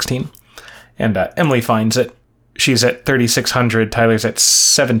number 16. And Emily finds it. She's at 3,600. Tyler's at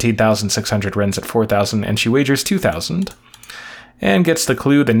 17,600. Ren's at 4,000. And she wagers 2,000. And gets the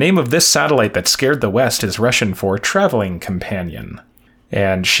clue: the name of this satellite that scared the West is Russian for traveling companion.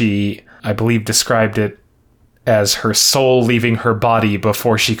 And she, I believe, described it as her soul leaving her body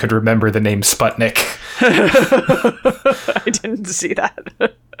before she could remember the name Sputnik. I didn't see that.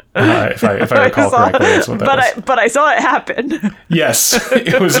 If I recall correctly, that's what that was. But I saw it happen. Yes,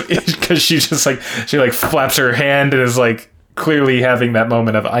 it was because she flaps her hand and is like clearly having that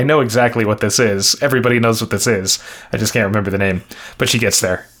moment of, I know exactly what this is. Everybody knows what this is. I just can't remember the name. But she gets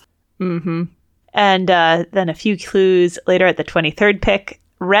there. Mm-hmm. And then a few clues later at the 23rd pick,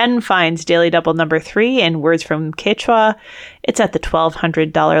 Ren finds Daily Double number 3 in Words from Quechua. It's at the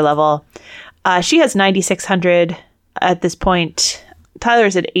 $1,200 level. She has 9,600 at this point.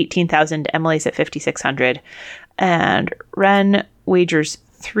 Tyler's at 18,000. Emily's at 5,600. And Ren wagers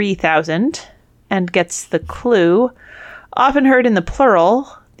 3,000 and gets the clue: often heard in the plural,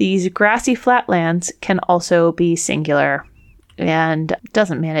 these grassy flatlands can also be singular. And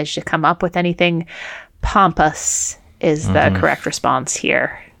doesn't manage to come up with anything. Pampas is the correct response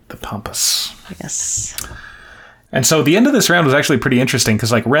here. the Pampas. Yes. And so the end of this round was actually pretty interesting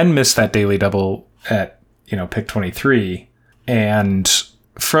because like Ren missed that daily double at, pick 23. And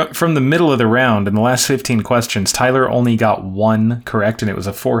from the middle of the round, in the last 15 questions, Tyler only got one correct, and it was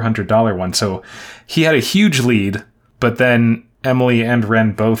a $400 one. So he had a huge lead, but then Emily and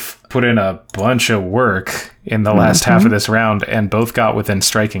Ren both put in a bunch of work in the last half of this round and both got within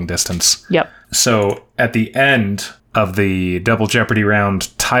striking distance. Yep. So at the end of the Double Jeopardy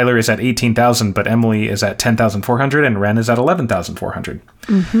round, Tyler is at 18,000, but Emily is at 10,400 and Ren is at 11,400.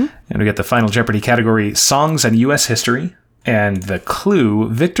 And we get the final Jeopardy category, Songs and U.S. History. And the clue,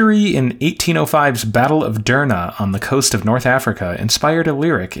 victory in 1805's Battle of Derna on the coast of North Africa inspired a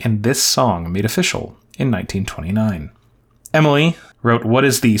lyric in this song made official in 1929. Emily wrote, what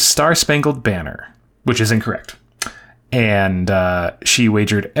is the Star-Spangled Banner? Which is incorrect. And she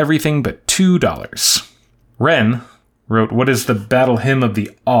wagered everything but $2. Ren wrote, what is the battle hymn of the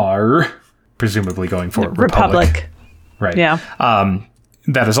R? Presumably going for Republic. Right. Yeah.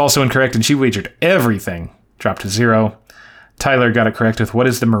 That is also incorrect, and she wagered everything. Dropped to 0. Tyler got it correct with what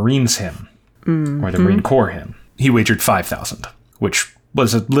is the Marines hymn? Or the Marine Corps hymn. He wagered 5,000, which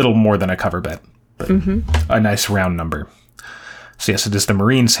was a little more than a cover bet, but a nice round number. So yes, it is the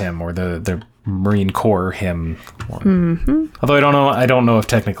Marines hymn or the Marine Corps hymn. Although I don't know if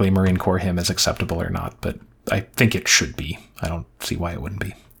technically Marine Corps hymn is acceptable or not, but I think it should be. I don't see why it wouldn't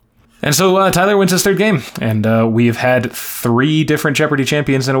be. And so Tyler wins his third game, and we've had 3 different Jeopardy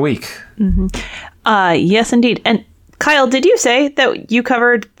champions in a week. Yes, indeed. And Kyle, did you say that you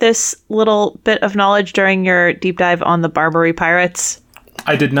covered this little bit of knowledge during your deep dive on the Barbary pirates?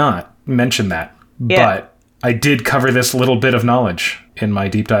 I did not mention that, but I did cover this little bit of knowledge in my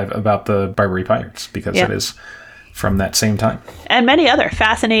deep dive about the Barbary pirates because it is from that same time. And many other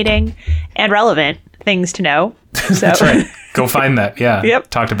fascinating and relevant things to know. So. That's right. Go find that. Yeah. Yep.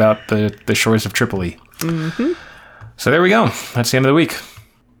 Talked about the shores of Tripoli. So there we go. That's the end of the week.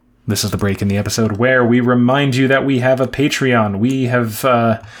 This is the break in the episode where we remind you that we have a Patreon. We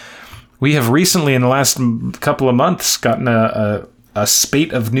have recently, in the last couple of months, gotten a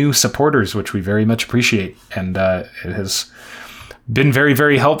spate of new supporters, which we very much appreciate, and it has been very,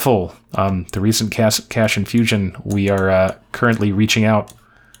 very helpful. The recent cash infusion, we are currently reaching out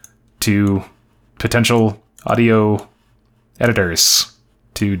to potential audio editors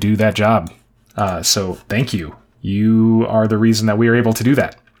to do that job. So thank you. You are the reason that we are able to do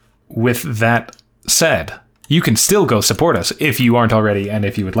that. With that said, you can still go support us if you aren't already, and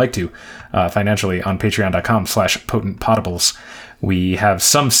if you would like to, financially on patreon.com/potentpotables. We have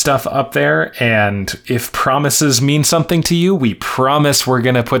some stuff up there, and if promises mean something to you, we promise we're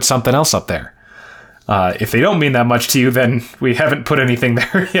going to put something else up there. If they don't mean that much to you, then we haven't put anything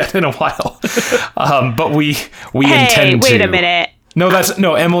there yet in a while. But we intend to. Wait a minute.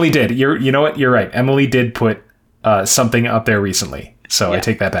 No, Emily did. You know what? You're right. Emily did put something up there recently. So I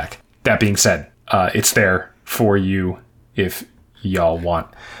take that back. That being said, it's there for you if y'all want.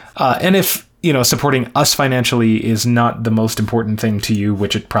 And if, supporting us financially is not the most important thing to you,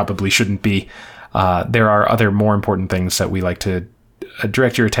 which it probably shouldn't be, there are other more important things that we like to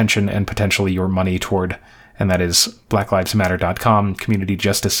direct your attention and potentially your money toward, and that is blacklivesmatter.com,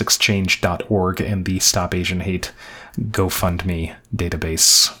 communityjusticeexchange.org, and the Stop Asian Hate GoFundMe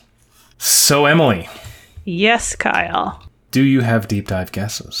database. So, Emily. Yes, Kyle. Do you have deep dive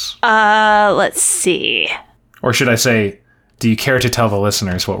guesses? Let's see. Or should I say, do you care to tell the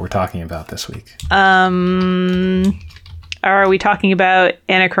listeners what we're talking about this week? Are we talking about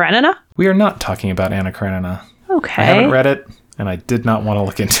Anna Karenina? We are not talking about Anna Karenina. Okay. I haven't read it, and I did not want to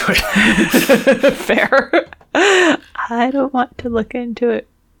look into it. Fair. I don't want to look into it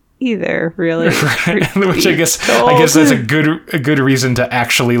either, really. Right. Which I guess that's a good reason to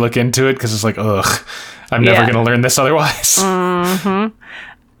actually look into it, because it's like, ugh, I'm never going to learn this otherwise.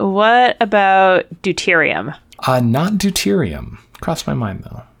 What about deuterium? Not deuterium. Crossed my mind,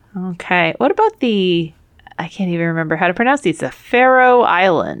 though. Okay. What about I can't even remember how to pronounce these, the Faroe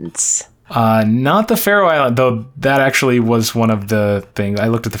Islands? Not the Faroe Islands, though that actually was one of the things. I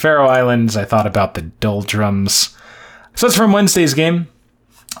looked at the Faroe Islands. I thought about the doldrums. So it's from Wednesday's game.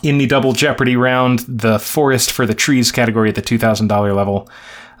 In the Double Jeopardy round, the Forest for the Trees category at the $2,000 level.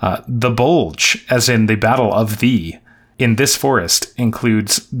 The Bulge, as in the Battle of in this forest,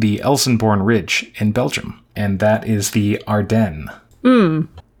 includes the Elsenborn Ridge in Belgium, and that is the Ardennes.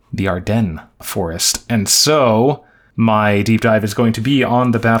 The Ardennes forest. And so, my deep dive is going to be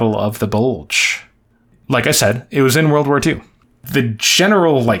on the Battle of the Bulge. Like I said, it was in World War II. The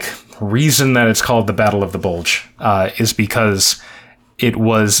general, reason that it's called the Battle of the Bulge is because it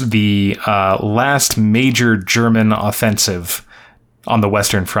was the last major German offensive on the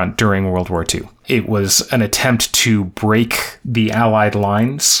Western Front during World War II. It was an attempt to break the Allied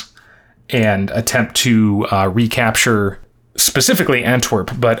lines and attempt to recapture specifically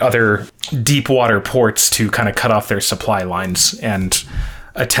Antwerp, but other deep water ports to kind of cut off their supply lines and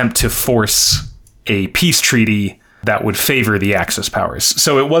attempt to force a peace treaty that would favor the Axis powers.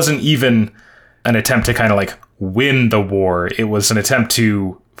 So it wasn't even an attempt to kind of like win the war. It was an attempt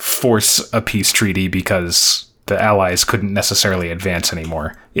to force a peace treaty because the Allies couldn't necessarily advance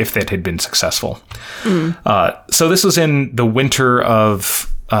anymore if it had been successful. So this was in the winter of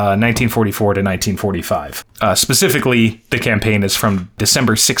 1944 to 1945. Specifically, the campaign is from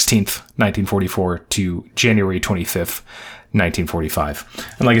December 16th, 1944 to January 25th,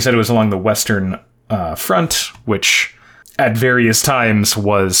 1945. And like I said, it was along the Western Front, which at various times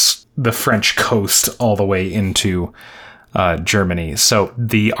was the French coast all the way into Germany. So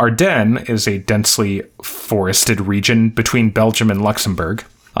the Ardennes is a densely forested region between Belgium and Luxembourg,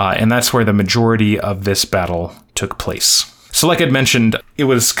 and that's where the majority of this battle took place. So like I'd mentioned, it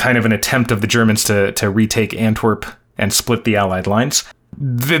was kind of an attempt of the Germans to retake Antwerp and split the Allied lines.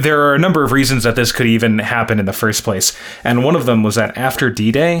 There are a number of reasons that this could even happen in the first place, and one of them was that after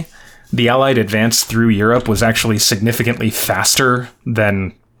D-Day, the Allied advance through Europe was actually significantly faster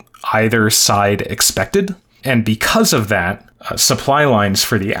than either side expected. And because of that, supply lines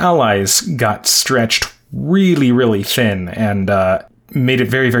for the Allies got stretched really, really thin and made it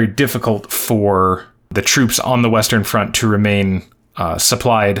very, very difficult for the troops on the Western Front to remain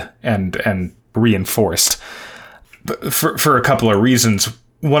supplied and reinforced. For a couple of reasons.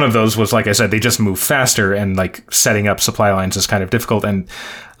 One of those was, like I said, they just move faster, and like setting up supply lines is kind of difficult. And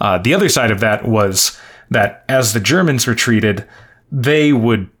the other side of that was that as the Germans retreated, they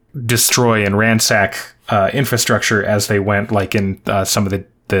would destroy and ransack infrastructure as they went, like in some of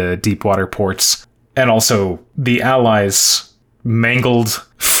the deep water ports. And also the Allies mangled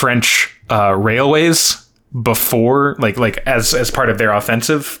French railways before, like as part of their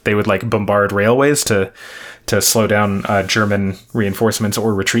offensive. They would like bombard railways to slow down German reinforcements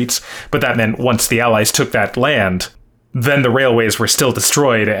or retreats. But that meant once the Allies took that land, then the railways were still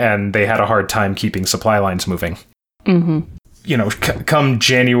destroyed and they had a hard time keeping supply lines moving. Mm-hmm. You know, come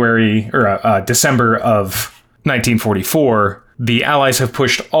January or December of 1944, the Allies have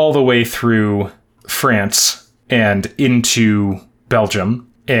pushed all the way through France and into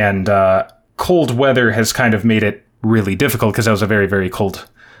Belgium, and cold weather has kind of made it really difficult because that was a very, very cold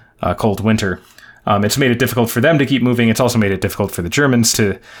winter. It's made it difficult for them to keep moving. It's also made it difficult for the Germans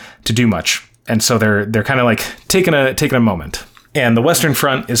to do much, and so they're kind of like taking a moment. And the Western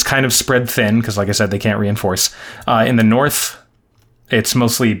Front is kind of spread thin because, like I said, they can't reinforce. In the north, it's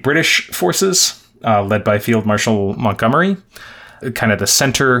mostly British forces, led by Field Marshal Montgomery. Kind of the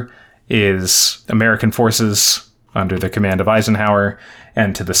center is American forces under the command of Eisenhower.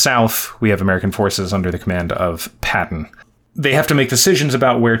 And to the south, we have American forces under the command of Patton. They have to make decisions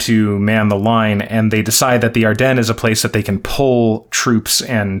about where to man the line, and they decide that the Ardennes is a place that they can pull troops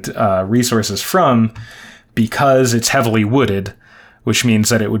and resources from because it's heavily wooded, which means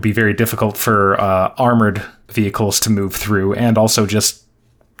that it would be very difficult for armored vehicles to move through, and also just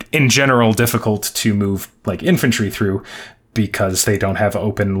in general difficult to move like infantry through because they don't have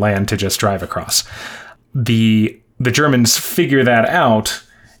open land to just drive across. The Germans figure that out,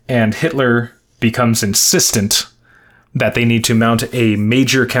 and Hitler becomes insistent that they need to mount a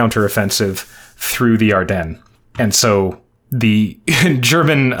major counteroffensive through the Ardennes. And so the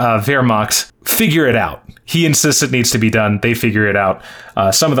German Wehrmacht figure it out. He insists it needs to be done. They figure it out.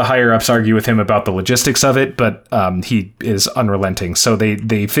 Some of the higher-ups argue with him about the logistics of it, but he is unrelenting. So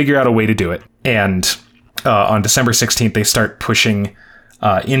they figure out a way to do it. And on December 16th, they start pushing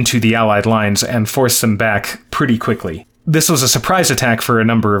into the Allied lines and force them back pretty quickly. This was a surprise attack for a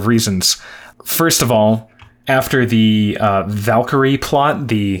number of reasons. First of all, after the Valkyrie plot,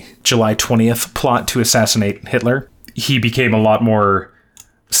 the July 20th plot to assassinate Hitler, he became a lot more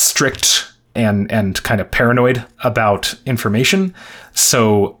strict and kind of paranoid about information.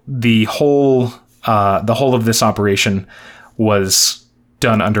 So the whole of this operation was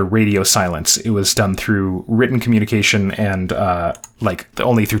done under radio silence. It was done through written communication and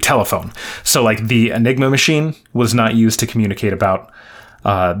only through telephone. So like the Enigma machine was not used to communicate about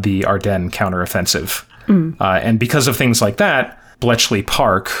the Ardennes counteroffensive. And because of things like that, Bletchley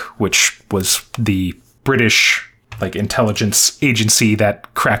Park, which was the British intelligence agency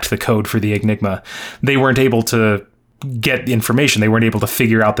that cracked the code for the Enigma, they weren't able to get information. They weren't able to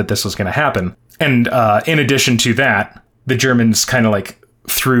figure out that this was going to happen. And in addition to that, the Germans kind of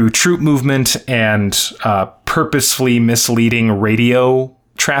through troop movement and purposefully misleading radio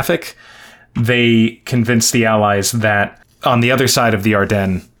traffic, they convinced the Allies that on the other side of the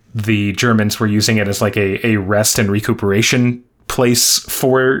Ardennes, the Germans were using it as like a rest and recuperation place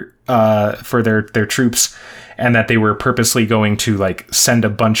for their troops, and that they were purposely going to like send a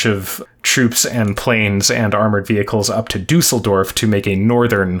bunch of troops and planes and armored vehicles up to Dusseldorf to make a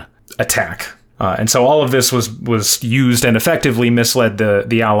northern attack. And so all of this was used and effectively misled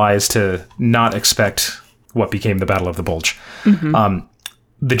the Allies to not expect what became the Battle of the Bulge. Mm-hmm.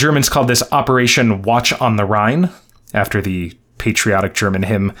 The Germans called this Operation Watch on the Rhine, after the patriotic German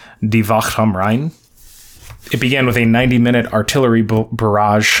hymn Die Wacht am Rhein. It began with a 90-minute artillery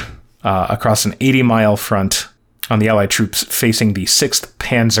barrage across an 80-mile front on the Allied troops facing the 6th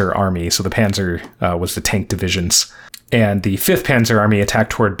Panzer Army. So the Panzer was the tank divisions. And the 5th Panzer Army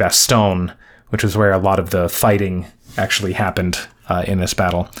attacked toward Bastogne, which was where a lot of the fighting actually happened in this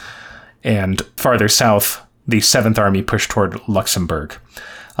battle. And farther south, the 7th Army pushed toward Luxembourg.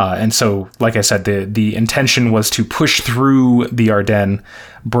 And so, like I said, the intention was to push through the Ardennes,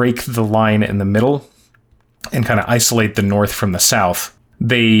 break the line in the middle, and kind of isolate the north from the south.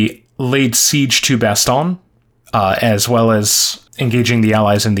 They laid siege to Bastogne, as well as engaging the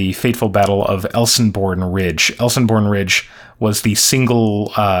Allies in the fateful Battle of Elsenborn Ridge. Elsenborn Ridge was the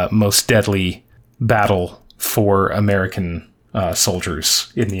single most deadly battle for American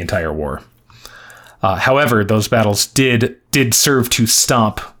soldiers in the entire war. However, those battles did serve to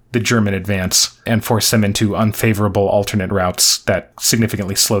stop the German advance and force them into unfavorable alternate routes that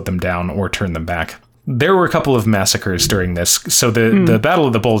significantly slowed them down or turned them back. There were a couple of massacres during this. So the Battle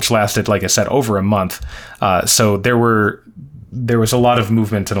of the Bulge lasted, like I said, over a month. So there was a lot of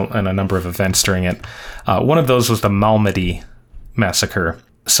movement and a number of events during it. One of those was the Malmedy massacre.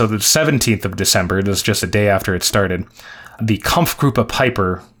 So the 17th of December, it was just a day after it started, the Kampfgruppe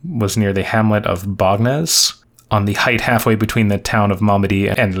Peiper was near the hamlet of Bagnes, on the height halfway between the town of Malmedy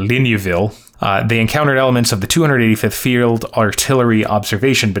and Ligneuville. They encountered elements of the 285th Field Artillery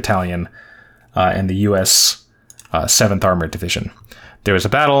Observation Battalion and the U.S. 7th Armored Division. There was a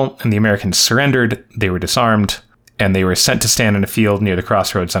battle, and the Americans surrendered. They were disarmed, and they were sent to stand in a field near the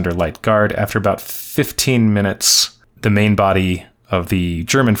crossroads under light guard. After about 15 minutes, the main body of the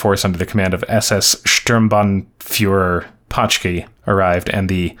German force under the command of SS Sturmbannführer Patschke arrived, and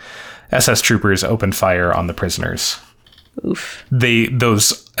the SS troopers opened fire on the prisoners. Oof.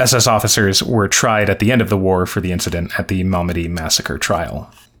 Those SS officers were tried at the end of the war for the incident at the Malmedy massacre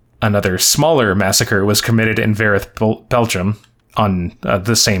trial. Another smaller massacre was committed in Vereth, Belgium, on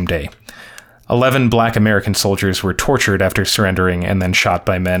the same day. 11 black American soldiers were tortured after surrendering and then shot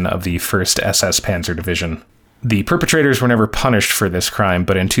by men of the 1st SS Panzer Division. The perpetrators were never punished for this crime,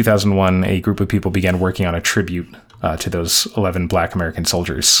 but in 2001, a group of people began working on a tribute to those 11 black American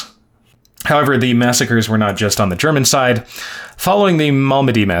soldiers. However, the massacres were not just on the German side. Following the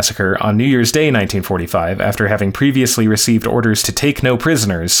Malmedy massacre on New Year's Day 1945, after having previously received orders to take no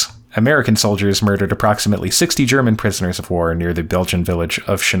prisoners, American soldiers murdered approximately 60 German prisoners of war near the Belgian village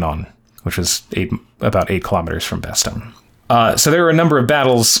of Chinon, which was about 8 kilometers from Bastogne. So there were a number of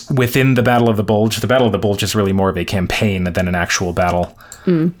battles within the Battle of the Bulge. The Battle of the Bulge is really more of a campaign than an actual battle.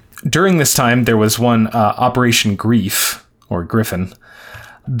 During this time, there was one Operation Grief, or Griffin.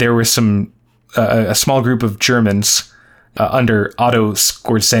 There was a small group of Germans under Otto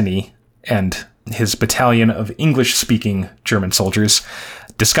Skorzeny and his battalion of English-speaking German soldiers,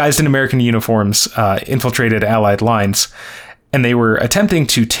 disguised in American uniforms, infiltrated Allied lines, and they were attempting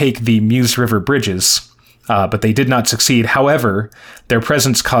to take the Meuse River bridges, but they did not succeed. However, their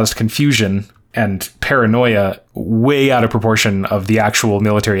presence caused confusion and paranoia way out of proportion of the actual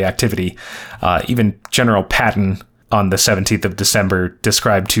military activity. Even General Patton, on the 17th of December,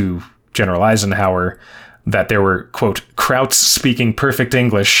 described to General Eisenhower that there were, quote, Krauts speaking perfect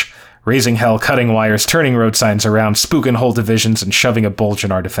English, raising hell, cutting wires, turning road signs around, spooking whole divisions, and shoving a bulge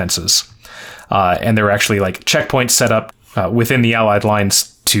in our defenses. And there were actually like checkpoints set up within the Allied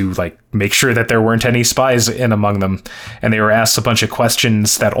lines to like make sure that there weren't any spies in among them. And they were asked a bunch of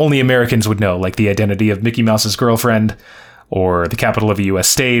questions that only Americans would know, like the identity of Mickey Mouse's girlfriend, or the capital of a U.S.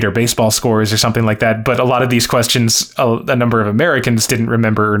 state, or baseball scores, or something like that. But a lot of these questions, a number of Americans didn't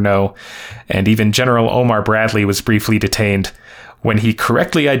remember or know. And even General Omar Bradley was briefly detained when he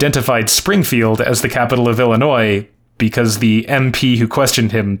correctly identified Springfield as the capital of Illinois because the MP who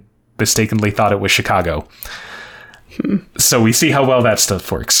questioned him mistakenly thought it was Chicago. So we see how well that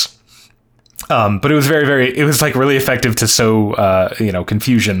stuff works. But it was it was like really effective to sow,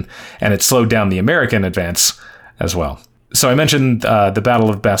 confusion, and it slowed down the American advance as well. So I mentioned the Battle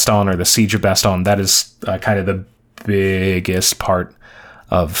of Bastogne, or the Siege of Bastogne. That is kind of the biggest part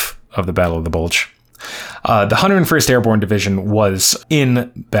of the Battle of the Bulge. The 101st Airborne Division was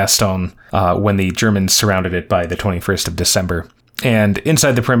in Bastogne when the Germans surrounded it by the 21st of December. And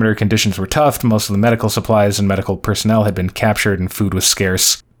inside the perimeter, conditions were tough. Most of the medical supplies and medical personnel had been captured, and food was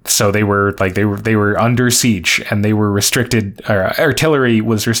scarce. So they were under siege, and they were restricted. Artillery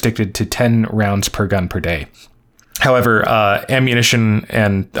was restricted to 10 rounds per gun per day. However, ammunition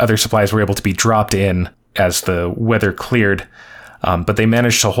and other supplies were able to be dropped in as the weather cleared, but they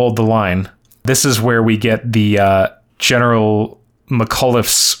managed to hold the line. This is where we get the General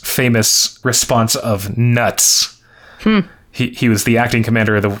McAuliffe's famous response of nuts. He was the acting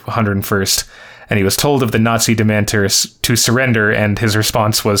commander of the 101st, and he was told of the Nazi demand to surrender, and his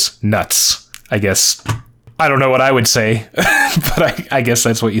response was nuts. I guess, I don't know what I would say, but I guess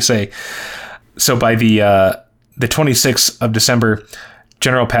that's what you say. So by the 26th of December,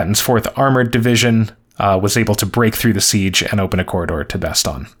 General Patton's 4th Armored Division was able to break through the siege and open a corridor to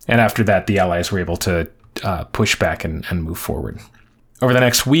Bastogne. And after that, the Allies were able to push back and move forward. Over the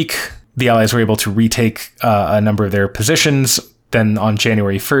next week, the Allies were able to retake a number of their positions. Then on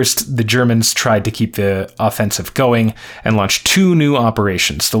January 1st, the Germans tried to keep the offensive going and launched 2 new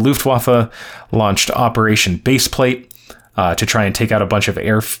operations. The Luftwaffe launched Operation Baseplate to try and take out a bunch of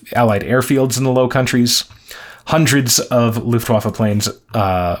Allied airfields in the Low Countries. Hundreds of Luftwaffe planes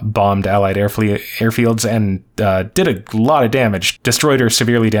bombed Allied airfields and did a lot of damage, destroyed or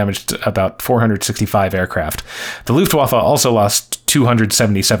severely damaged about 465 aircraft. The Luftwaffe also lost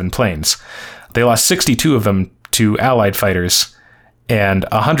 277 planes. They lost 62 of them to Allied fighters, and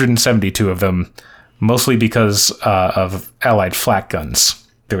 172 of them mostly because of Allied flak guns.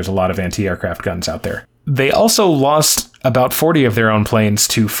 There was a lot of anti-aircraft guns out there. They also lost about 40 of their own planes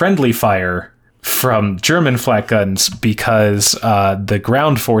to friendly fire from German flak guns because the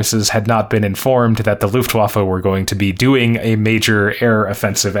ground forces had not been informed that the Luftwaffe were going to be doing a major air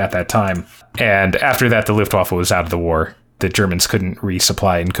offensive at that time. And after that, the Luftwaffe was out of the war. The Germans couldn't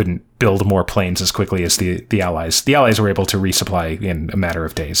resupply and couldn't build more planes as quickly as the Allies. The Allies were able to resupply in a matter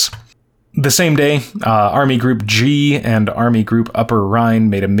of days. The same day, Army Group G and Army Group Upper Rhine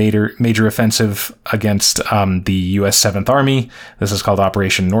made a major offensive against the U.S. 7th Army. This is called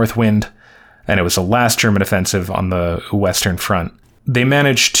Operation Northwind, and it was the last German offensive on the Western Front. They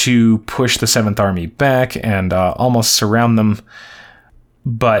managed to push the 7th Army back and almost surround them,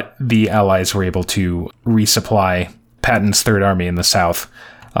 but the Allies were able to resupply. Patton's 3rd Army in the south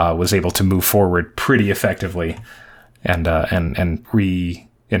was able to move forward pretty effectively and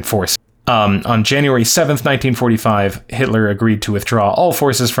reinforce. On January 7th, 1945, Hitler agreed to withdraw all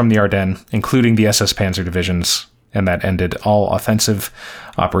forces from the Ardennes, including the SS Panzer divisions, and that ended all offensive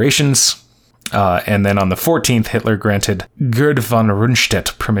operations. And then on the 14th, Hitler granted Gerd von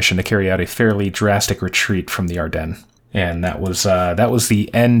Rundstedt permission to carry out a fairly drastic retreat from the Ardennes. And that was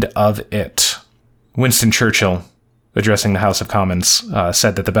the end of it. Winston Churchill, addressing the House of Commons,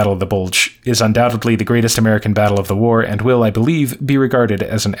 said that the Battle of the Bulge is undoubtedly the greatest American battle of the war and will, I believe, be regarded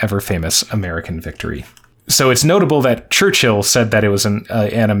as an ever-famous American victory. So it's notable that Churchill said that it was an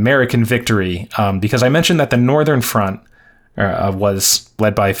American victory because I mentioned that the Northern Front was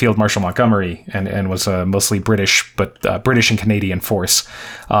led by Field Marshal Montgomery and was a mostly British, but British and Canadian force.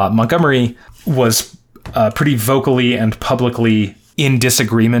 Montgomery was pretty vocally and publicly in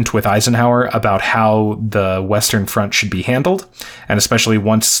disagreement with Eisenhower about how the Western Front should be handled, and especially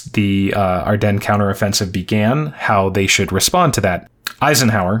once the Ardennes counteroffensive began, how they should respond to that.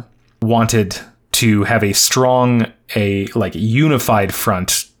 Eisenhower wanted to have a strong, unified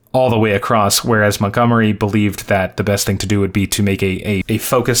front all the way across, whereas Montgomery believed that the best thing to do would be to make a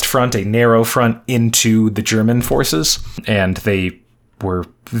focused front, a narrow front into the German forces, and they were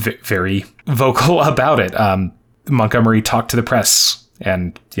very vocal about it. Montgomery talked to the press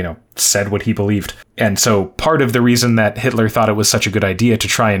and, said what he believed. And so part of the reason that Hitler thought it was such a good idea to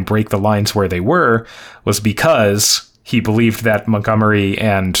try and break the lines where they were was because he believed that Montgomery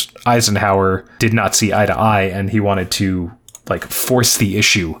and Eisenhower did not see eye to eye, and he wanted to force the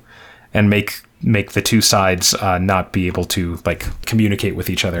issue and make the two sides not be able to communicate with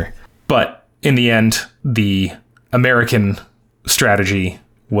each other. But in the end, the American strategy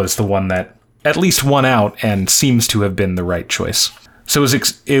was the one that at least won out and seems to have been the right choice. So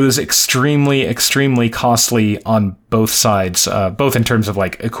it was extremely, extremely costly on both sides, both in terms of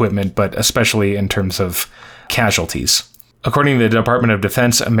equipment, but especially in terms of casualties. According to the Department of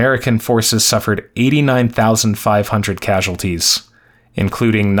Defense, American forces suffered 89,500 casualties,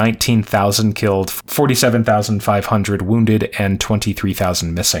 including 19,000 killed, 47,500 wounded, and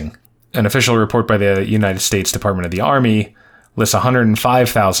 23,000 missing. An official report by the United States Department of the Army lists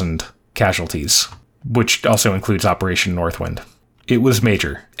 105,000 casualties, which also includes Operation Northwind. it was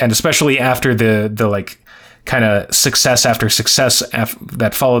major. And especially after the like kind of success after success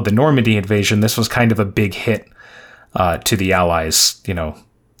that followed the Normandy invasion, this was kind of a big hit to the Allies. You know,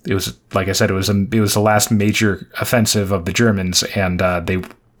 it was, like I said, it was the last major offensive of the Germans, and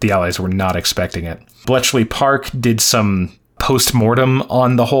the Allies were not expecting it. Bletchley Park did some post-mortem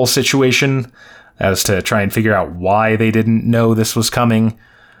on the whole situation as to try and figure out why they didn't know this was coming.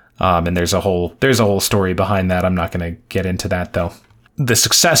 And there's a whole story behind that. I'm not going to get into that, though. The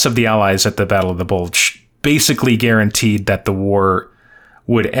success of the Allies at the Battle of the Bulge basically guaranteed that the war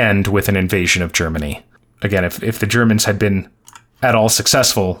would end with an invasion of Germany. Again, if the Germans had been at all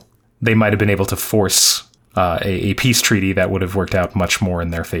successful, they might have been able to force a peace treaty that would have worked out much more in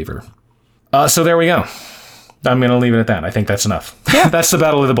their favor. So there we go. I'm going to leave it at that. I think that's enough. Yeah. That's the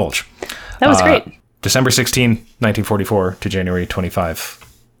Battle of the Bulge. That was great. December 16, 1944 to January 25,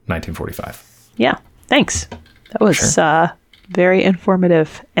 1945. Yeah, thanks. That was very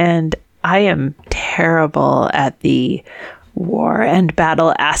informative. And I am terrible at the war and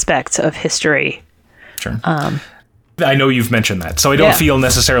battle aspects of history. Sure. I know you've mentioned that, so I don't feel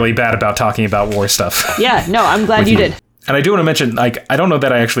necessarily bad about talking about war stuff. Yeah, no, I'm glad you did. And I do want to mention, like, I don't know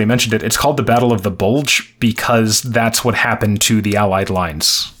that I actually mentioned it. It's called the Battle of the Bulge because that's what happened to the Allied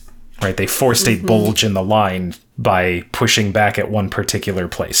lines, right? They forced a bulge in the line by pushing back at one particular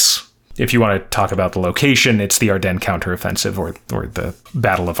place. If you want to talk about the location, it's the Ardennes counteroffensive or the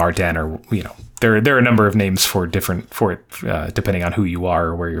Battle of Ardennes, or, you know, there are a number of names for it, depending on who you are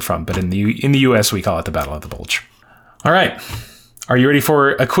or where you're from. But in the U.S., we call it the Battle of the Bulge. All right. Are you ready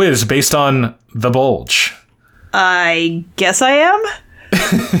for a quiz based on the Bulge? I guess I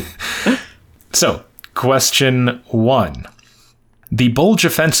am. So, question 1. The Bulge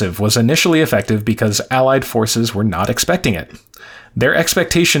offensive was initially effective because Allied forces were not expecting it. Their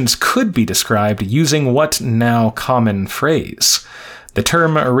expectations could be described using what now common phrase? The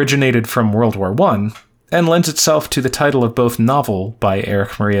term originated from World War I and lends itself to the title of both novel by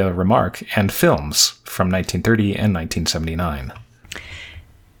Erich Maria Remarque and films from 1930 and 1979.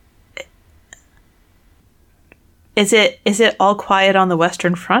 Is it All Quiet on the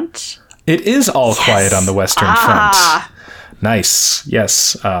Western Front? It is All Quiet on the Western Front. Nice.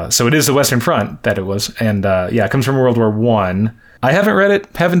 Yes. So it is the Western Front that it was. And it comes from World War I. I haven't read it,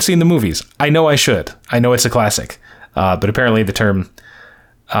 haven't seen the movies. I know I should. I know it's a classic. But apparently the term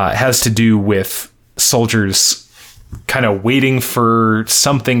has to do with soldiers kind of waiting for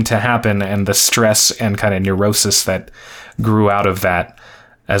something to happen and the stress and kind of neurosis that grew out of that,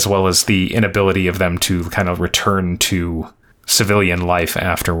 as well as the inability of them to kind of return to civilian life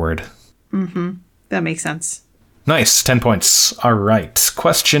afterward. Mm-hmm. That makes sense. Nice. 10 points. All right.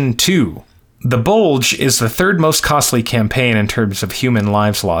 Question 2. The Bulge is the third most costly campaign in terms of human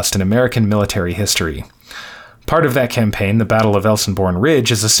lives lost in American military history. Part of that campaign, the Battle of Elsinborn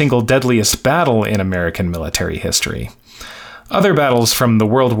Ridge, is the single deadliest battle in American military history. Other battles from the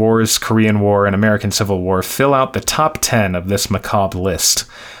World Wars, Korean War, and American Civil War fill out the top 10 of this macabre list.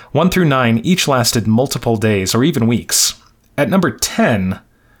 1 through 9 each lasted multiple days or even weeks. At number 10,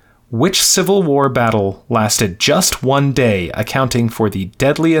 which Civil War battle lasted just 1 day, accounting for the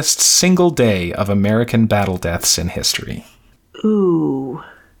deadliest single day of American battle deaths in history? Ooh.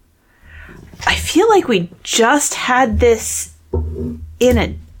 I feel like we just had this in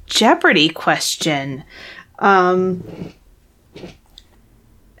a Jeopardy question. And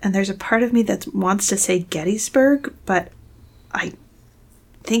there's a part of me that wants to say Gettysburg, but I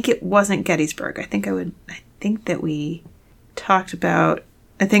think it wasn't Gettysburg. I think that we talked about,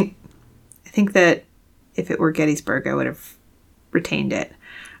 I think that if it were Gettysburg, I would have retained it.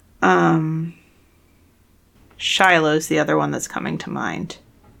 Shiloh's the other one that's coming to mind.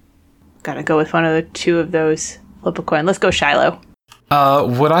 Gotta go with one of the two of those. Flip a coin. Let's go Shiloh.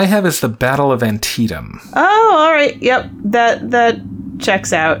 What I have is the Battle of Antietam. Oh, all right. Yep. That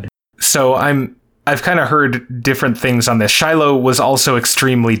checks out. So I've kind of heard different things on this. Shiloh was also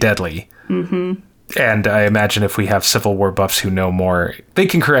extremely deadly. Mm-hmm. And I imagine if we have Civil War buffs who know more, they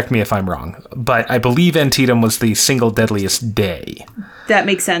can correct me if I'm wrong. But I believe Antietam was the single deadliest day. That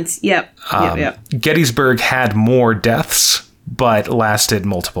makes sense. Yep. Yep. Gettysburg had more deaths, but lasted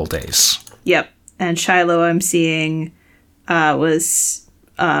multiple days. Yep. And Shiloh, I'm seeing, was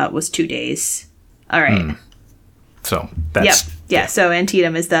 2 days. All right. So that's yeah. So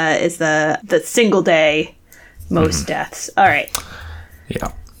Antietam is the single day most deaths. All right.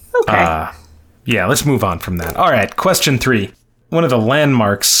 Yeah. Okay. Yeah. Let's move on from that. All right. Question 3. One of the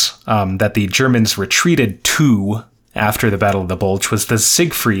landmarks that the Germans retreated to after the Battle of the Bulge was the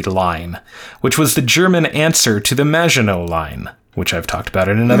Siegfried Line, which was the German answer to the Maginot Line, which I've talked about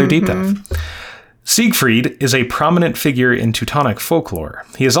in another deep dive. Siegfried is a prominent figure in Teutonic folklore.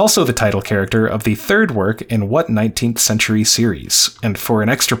 He is also the title character of the third work in what 19th century series? And for an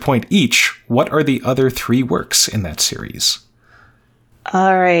extra point each, what are the other 3 works in that series?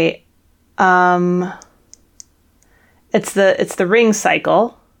 All right. It's the Ring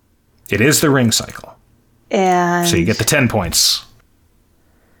Cycle. It is the Ring Cycle. And so you get the 10 points.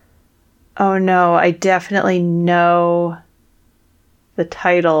 Oh no, I definitely know the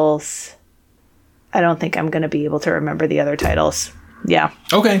titles. I don't think I'm going to be able to remember the other titles. Yeah.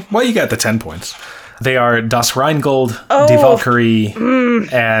 Okay, well, you got the 10 points. They are Das Rheingold, Die Valkyrie,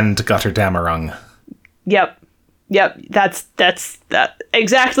 and Götterdämmerung. Yep. That's that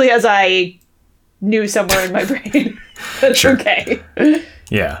exactly as I knew somewhere in my brain. That's sure. Okay.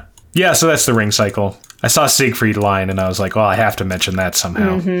 Yeah. Yeah, so that's the Ring Cycle. I saw Siegfried line, and I was like, well, I have to mention that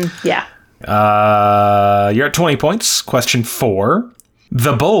somehow. Mm-hmm. Yeah. You're at 20 points. Question 4.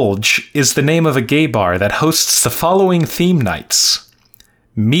 The Bulge is the name of a gay bar that hosts the following theme nights: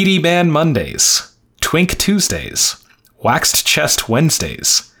 Meaty Man Mondays, Twink Tuesdays, Waxed Chest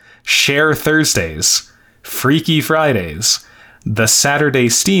Wednesdays, Share Thursdays, Freaky Fridays, The Saturday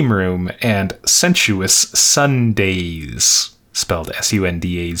Steam Room, and Sensuous Sundays, spelled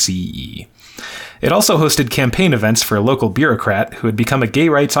Sundaze. It also hosted campaign events for a local bureaucrat who had become a gay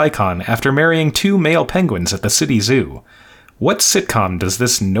rights icon after marrying 2 male penguins at the city zoo. What sitcom does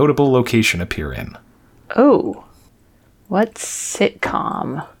this notable location appear in? Oh, what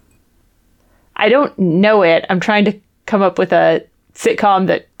sitcom? I don't know it. I'm trying to come up with a sitcom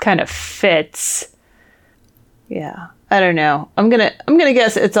that kind of fits. Yeah, I don't know. I'm gonna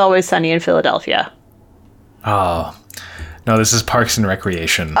guess It's Always Sunny in Philadelphia. Oh, no, this is Parks and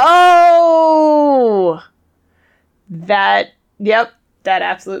Recreation. Oh, that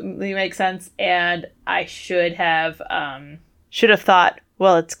absolutely makes sense. And I should have thought,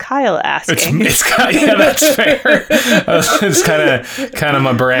 well, it's Kyle asking. It's yeah, that's fair. It's kind of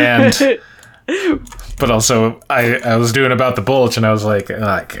my brand. But also, I was doing about the Bulge, and I was like,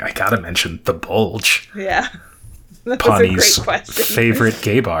 I gotta mention the Bulge. Yeah, that Pawnee's was a great question. Favorite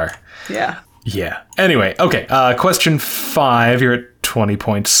gay bar. Yeah. Yeah. Anyway, okay. Question 5. You're at 20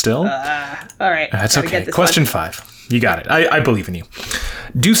 points still. All right. That's okay. Question 5. You got it. I believe in you.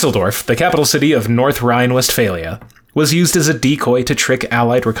 Dusseldorf, the capital city of North Rhine-Westphalia, was used as a decoy to trick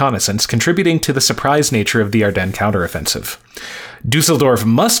Allied reconnaissance, contributing to the surprise nature of the Ardennes counteroffensive. Dusseldorf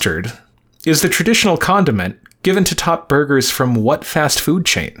mustard is the traditional condiment given to top burgers from what fast food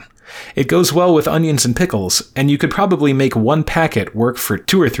chain? It goes well with onions and pickles, and you could probably make 1 packet work for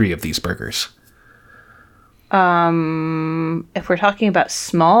 2 or 3 of these burgers. If we're talking about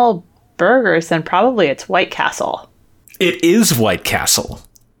small burgers, then probably it's White Castle. It is White Castle.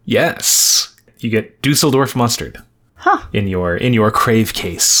 Yes. You get Dusseldorf mustard. Huh. In your crave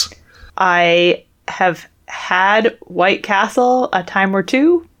case. I have had White Castle a time or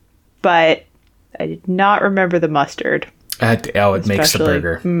 2, but I did not remember the mustard. It makes the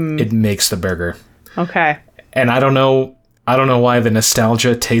burger. It makes the burger. Okay. And I don't know why the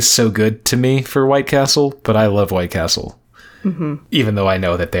nostalgia tastes so good to me for White Castle, but I love White Castle. Mm-hmm. Even though I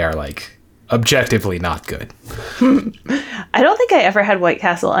know that they are, like, objectively not good. I don't think I ever had White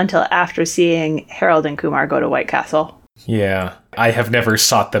Castle until after seeing Harold and Kumar go to White Castle. Yeah. I have never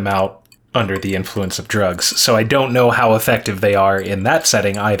sought them out under the influence of drugs, so I don't know how effective they are in that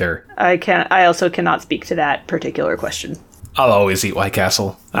setting either. I also cannot speak to that particular question. I'll always eat White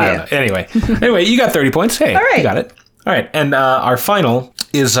Castle. I don't know. Anyway, you got 30 points. Hey, all right. You got it. All right, and our final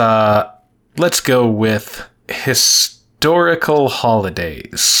is, let's go with historical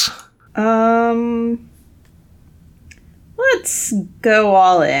holidays. Let's go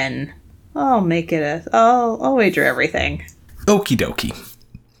all in. I'll wager everything. Okie dokie.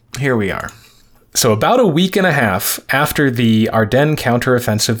 Here we are. So about a week and a half after the Ardennes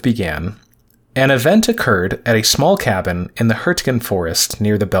counteroffensive began, an event occurred at a small cabin in the Hurtgen forest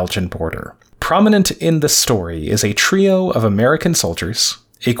near the Belgian border. Prominent in the story is a trio of American soldiers,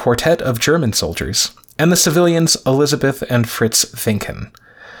 a quartet of German soldiers, and the civilians Elizabeth and Fritz Finken.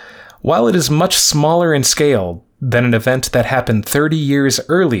 While it is much smaller in scale than an event that happened 30 years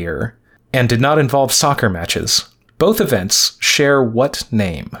earlier and did not involve soccer matches, both events share what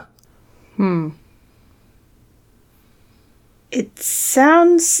name? It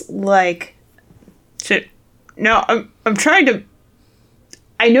sounds like... No, I'm trying to...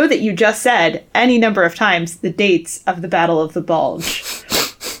 I know that you just said any number of times the dates of the Battle of the Bulge.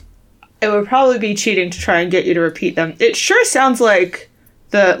 It would probably be cheating to try and get you to repeat them. It sure sounds like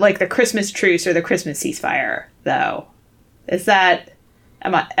the Christmas truce or the Christmas ceasefire, though. Is that...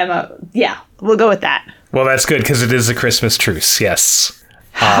 Yeah, we'll go with that. Well, that's good, because it is a Christmas truce, yes.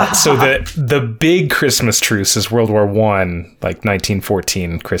 So the big Christmas truce is World War I, like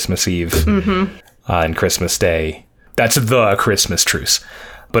 1914, Christmas Eve and Christmas Day. That's the Christmas truce.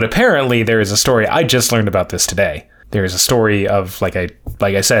 But apparently there is a story. I just learned about this today. There is a story of, like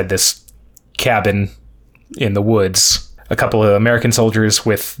I said, this cabin in the woods. A couple of American soldiers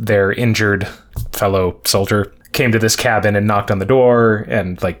with their injured fellow soldier came to this cabin and knocked on the door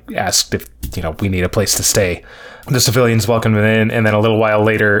and like asked if, we need a place to stay. The civilians welcomed them in, and then a little while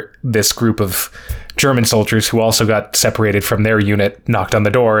later, this group of German soldiers who also got separated from their unit knocked on the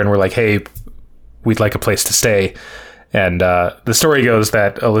door and were like, hey, we'd like a place to stay. And the story goes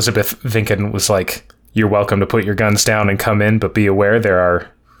that Elizabeth Vinken was like, you're welcome to put your guns down and come in, but be aware there are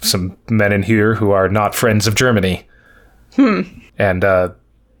some men in here who are not friends of Germany. And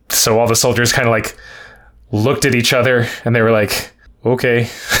so all the soldiers kind of like looked at each other and they were like, okay.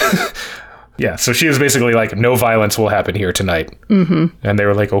 Yeah, so she was basically like, no violence will happen here tonight. And they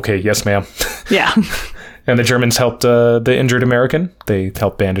were like, okay, yes, ma'am. Yeah. And the Germans helped the injured American. They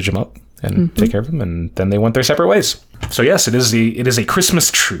helped bandage him up and take care of him, and then they went their separate ways. So yes, it is a Christmas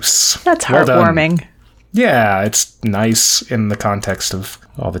truce. That's heartwarming. Yeah, it's nice in the context of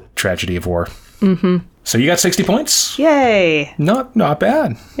all the tragedy of war. So you got 60 points. Yay! Not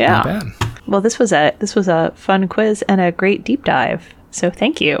bad. Yeah. Not bad. Well, this was a fun quiz and a great deep dive. So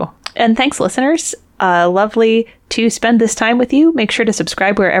thank you. And thanks, listeners. Lovely to spend this time with you. Make sure to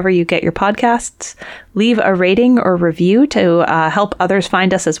subscribe wherever you get your podcasts. Leave a rating or review to help others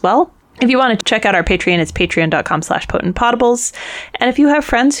find us as well. If you want to check out our Patreon, it's patreon.com/potentpotables. And if you have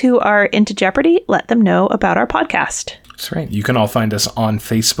friends who are into Jeopardy, let them know about our podcast. That's right. You can all find us on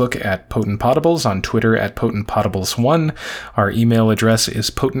Facebook at Potent Potables, on Twitter at PotentPotables1. Our email address is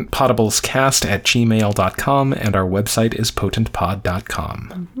potentpotablescast@gmail.com, and our website is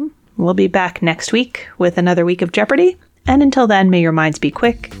potentpod.com. We'll be back next week with another week of Jeopardy. And until then, may your minds be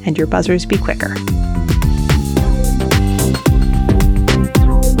quick and your buzzers be quicker.